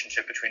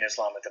relationship between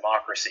Islam and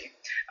democracy,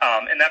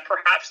 and that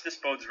perhaps this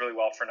bodes really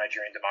well for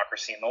Nigerian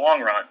democracy in the long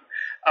run.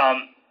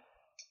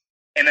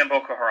 And then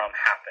Boko Haram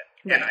happened.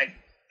 Right. And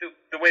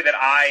the way that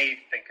I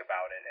think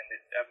about it, and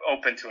I'm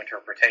open to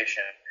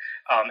interpretation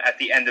at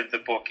the end of the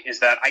book, is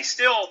that I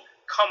still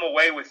come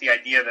away with the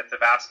idea that the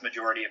vast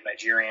majority of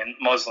Nigerian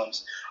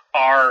Muslims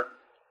are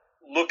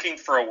looking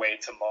for a way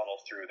to muddle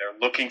through. They're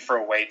looking for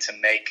a way to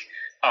make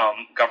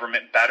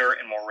government better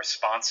and more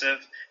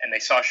responsive, and they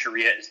saw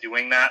Sharia as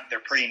doing that. They're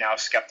pretty now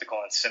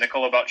skeptical and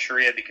cynical about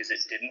Sharia because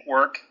it didn't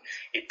work.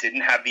 It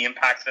didn't have the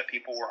impact that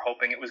people were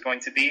hoping it was going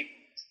to be.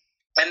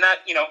 And that,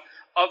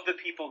 of the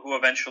people who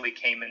eventually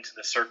came into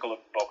the circle of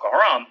Boko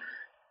Haram,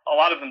 a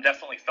lot of them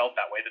definitely felt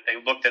that way, that they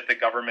looked at the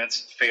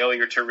government's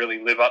failure to really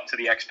live up to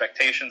the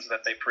expectations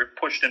that they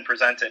pushed and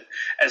presented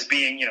as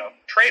being,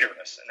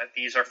 traitorous, and that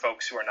these are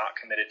folks who are not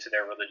committed to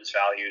their religious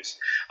values.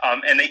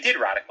 And they did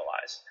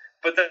radicalize.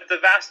 But the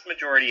vast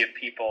majority of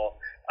people,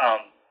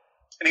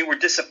 were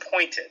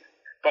disappointed,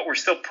 but were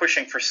still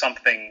pushing for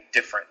something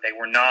different. They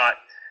were not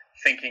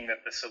thinking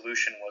that the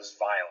solution was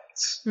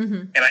violence.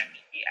 And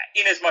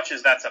in as much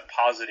as that's a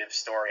positive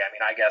story,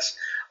 I guess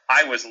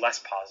I was less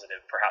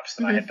positive perhaps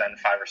than I had been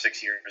 5 or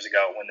 6 years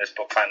ago when this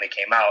book finally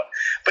came out.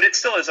 But it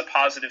still is a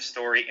positive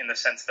story in the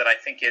sense that I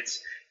think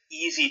it's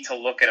easy to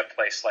look at a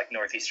place like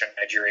northeastern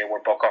Nigeria where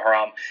Boko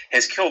Haram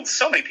has killed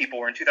so many people,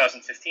 where in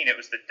 2015 it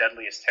was the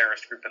deadliest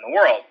terrorist group in the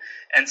world,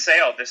 and say,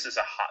 oh, this is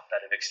a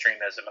hotbed of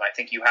extremism. And I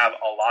think you have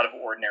a lot of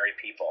ordinary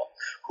people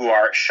who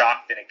are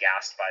shocked and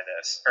aghast by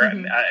this, or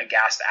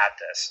aghast at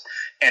this,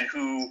 and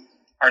who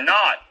are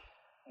not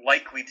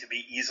likely to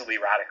be easily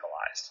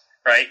radicalized,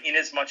 right? In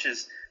as much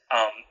as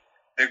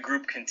the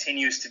group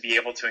continues to be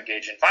able to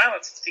engage in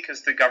violence, it's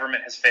because the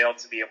government has failed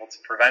to be able to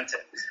prevent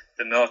it.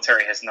 The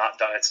military has not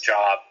done its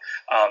job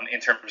in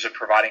terms of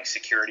providing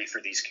security for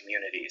these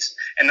communities.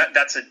 And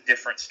that's a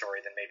different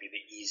story than maybe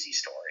the easy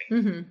story.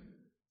 Mm-hmm.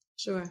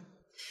 Sure.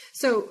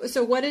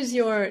 So what is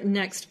your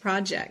next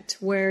project?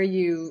 Where are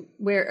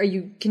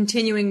you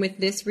continuing with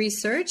this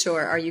research,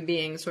 or are you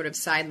being sort of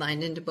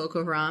sidelined into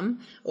Boko Haram?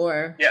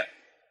 Or yeah.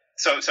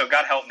 So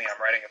God help me, I'm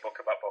writing a book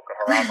about Boko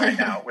Haram right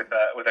now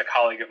with a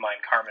colleague of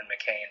mine, Carmen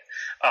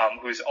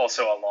McCain, who's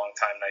also a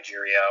longtime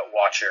Nigeria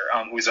watcher,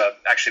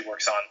 actually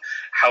works on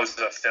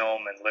Hausa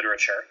film and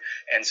literature,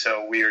 and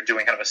so we are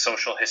doing kind of a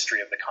social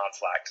history of the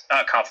conflict,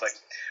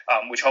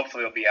 which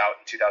hopefully will be out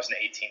in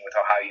 2018 with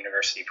Ohio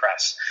University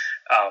Press.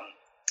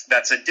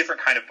 That's a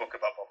different kind of book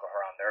about Boko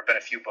Haram. There have been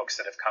a few books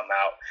that have come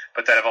out,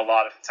 but that have a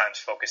lot of times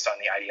focused on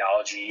the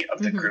ideology of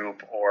the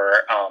group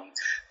or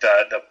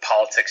the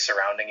politics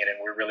surrounding it, and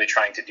we're really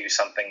trying to do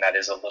something that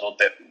is a little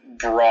bit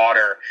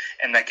broader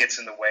and that gets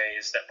in the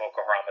ways that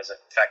Boko Haram has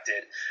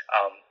affected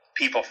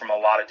people from a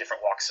lot of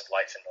different walks of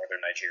life in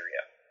northern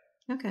Nigeria.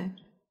 Okay.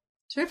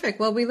 Terrific.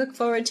 Well, we look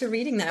forward to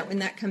reading that when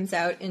that comes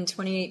out in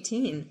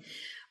 2018.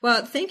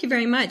 Well, thank you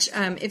very much.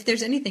 If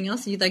there's anything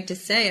else you'd like to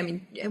say, I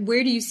mean,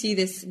 where do you see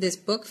this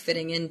book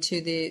fitting into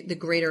the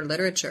greater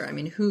literature? I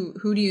mean,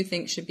 who do you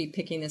think should be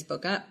picking this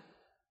book up?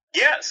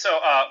 Yeah, so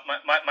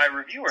my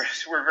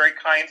reviewers were very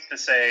kind to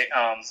say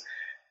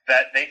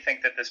that they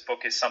think that this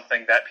book is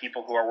something that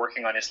people who are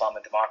working on Islam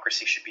and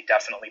democracy should be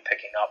definitely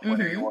picking up,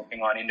 whether you're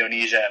working on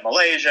Indonesia and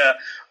Malaysia,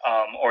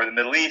 or the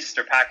Middle East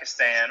or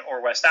Pakistan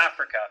or West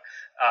Africa,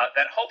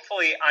 that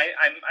hopefully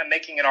I'm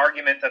making an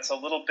argument that's a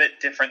little bit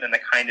different than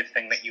the kind of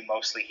thing that you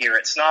mostly hear.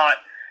 It's not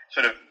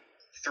sort of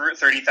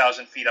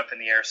 30,000 feet up in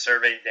the air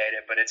survey data,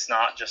 but it's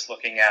not just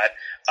looking at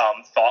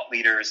thought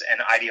leaders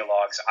and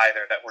ideologues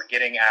either, that we're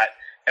getting at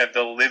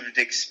the lived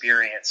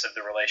experience of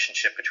the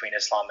relationship between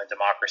Islam and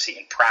democracy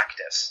in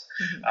practice.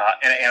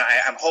 And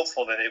I'm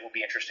hopeful that it will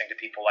be interesting to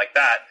people like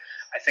that.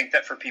 I think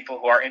that for people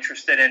who are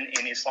interested in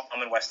Islam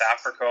in West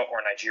Africa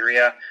or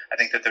Nigeria, I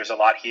think that there's a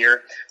lot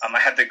here. I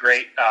had the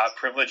great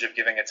privilege of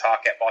giving a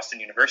talk at Boston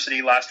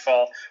University last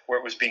fall, where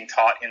it was being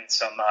taught in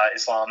some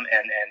Islam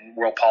and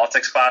world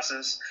politics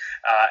classes.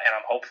 And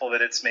I'm hopeful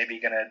that it's maybe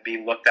going to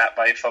be looked at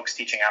by folks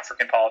teaching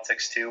African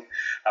politics too.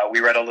 We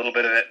read a little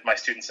bit of it, my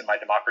students in my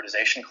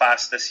democratization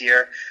class this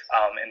year,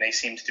 and they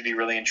seemed to be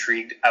really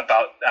intrigued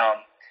about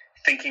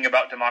thinking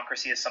about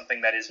democracy as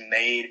something that is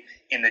made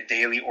in the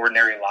daily,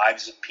 ordinary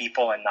lives of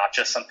people and not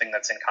just something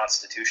that's in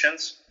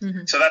constitutions.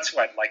 So that's who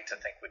I'd like to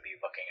think would be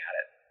looking at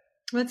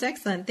it. Well, that's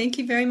excellent. Thank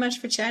you very much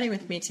for chatting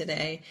with me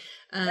today.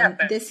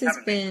 This has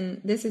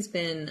been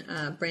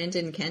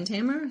Brandon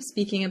Kenthamber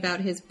speaking about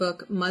his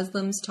book,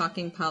 Muslims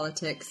Talking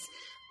Politics,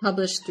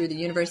 published through the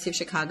University of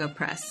Chicago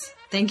Press.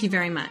 Thank you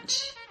very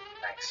much.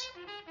 Thanks.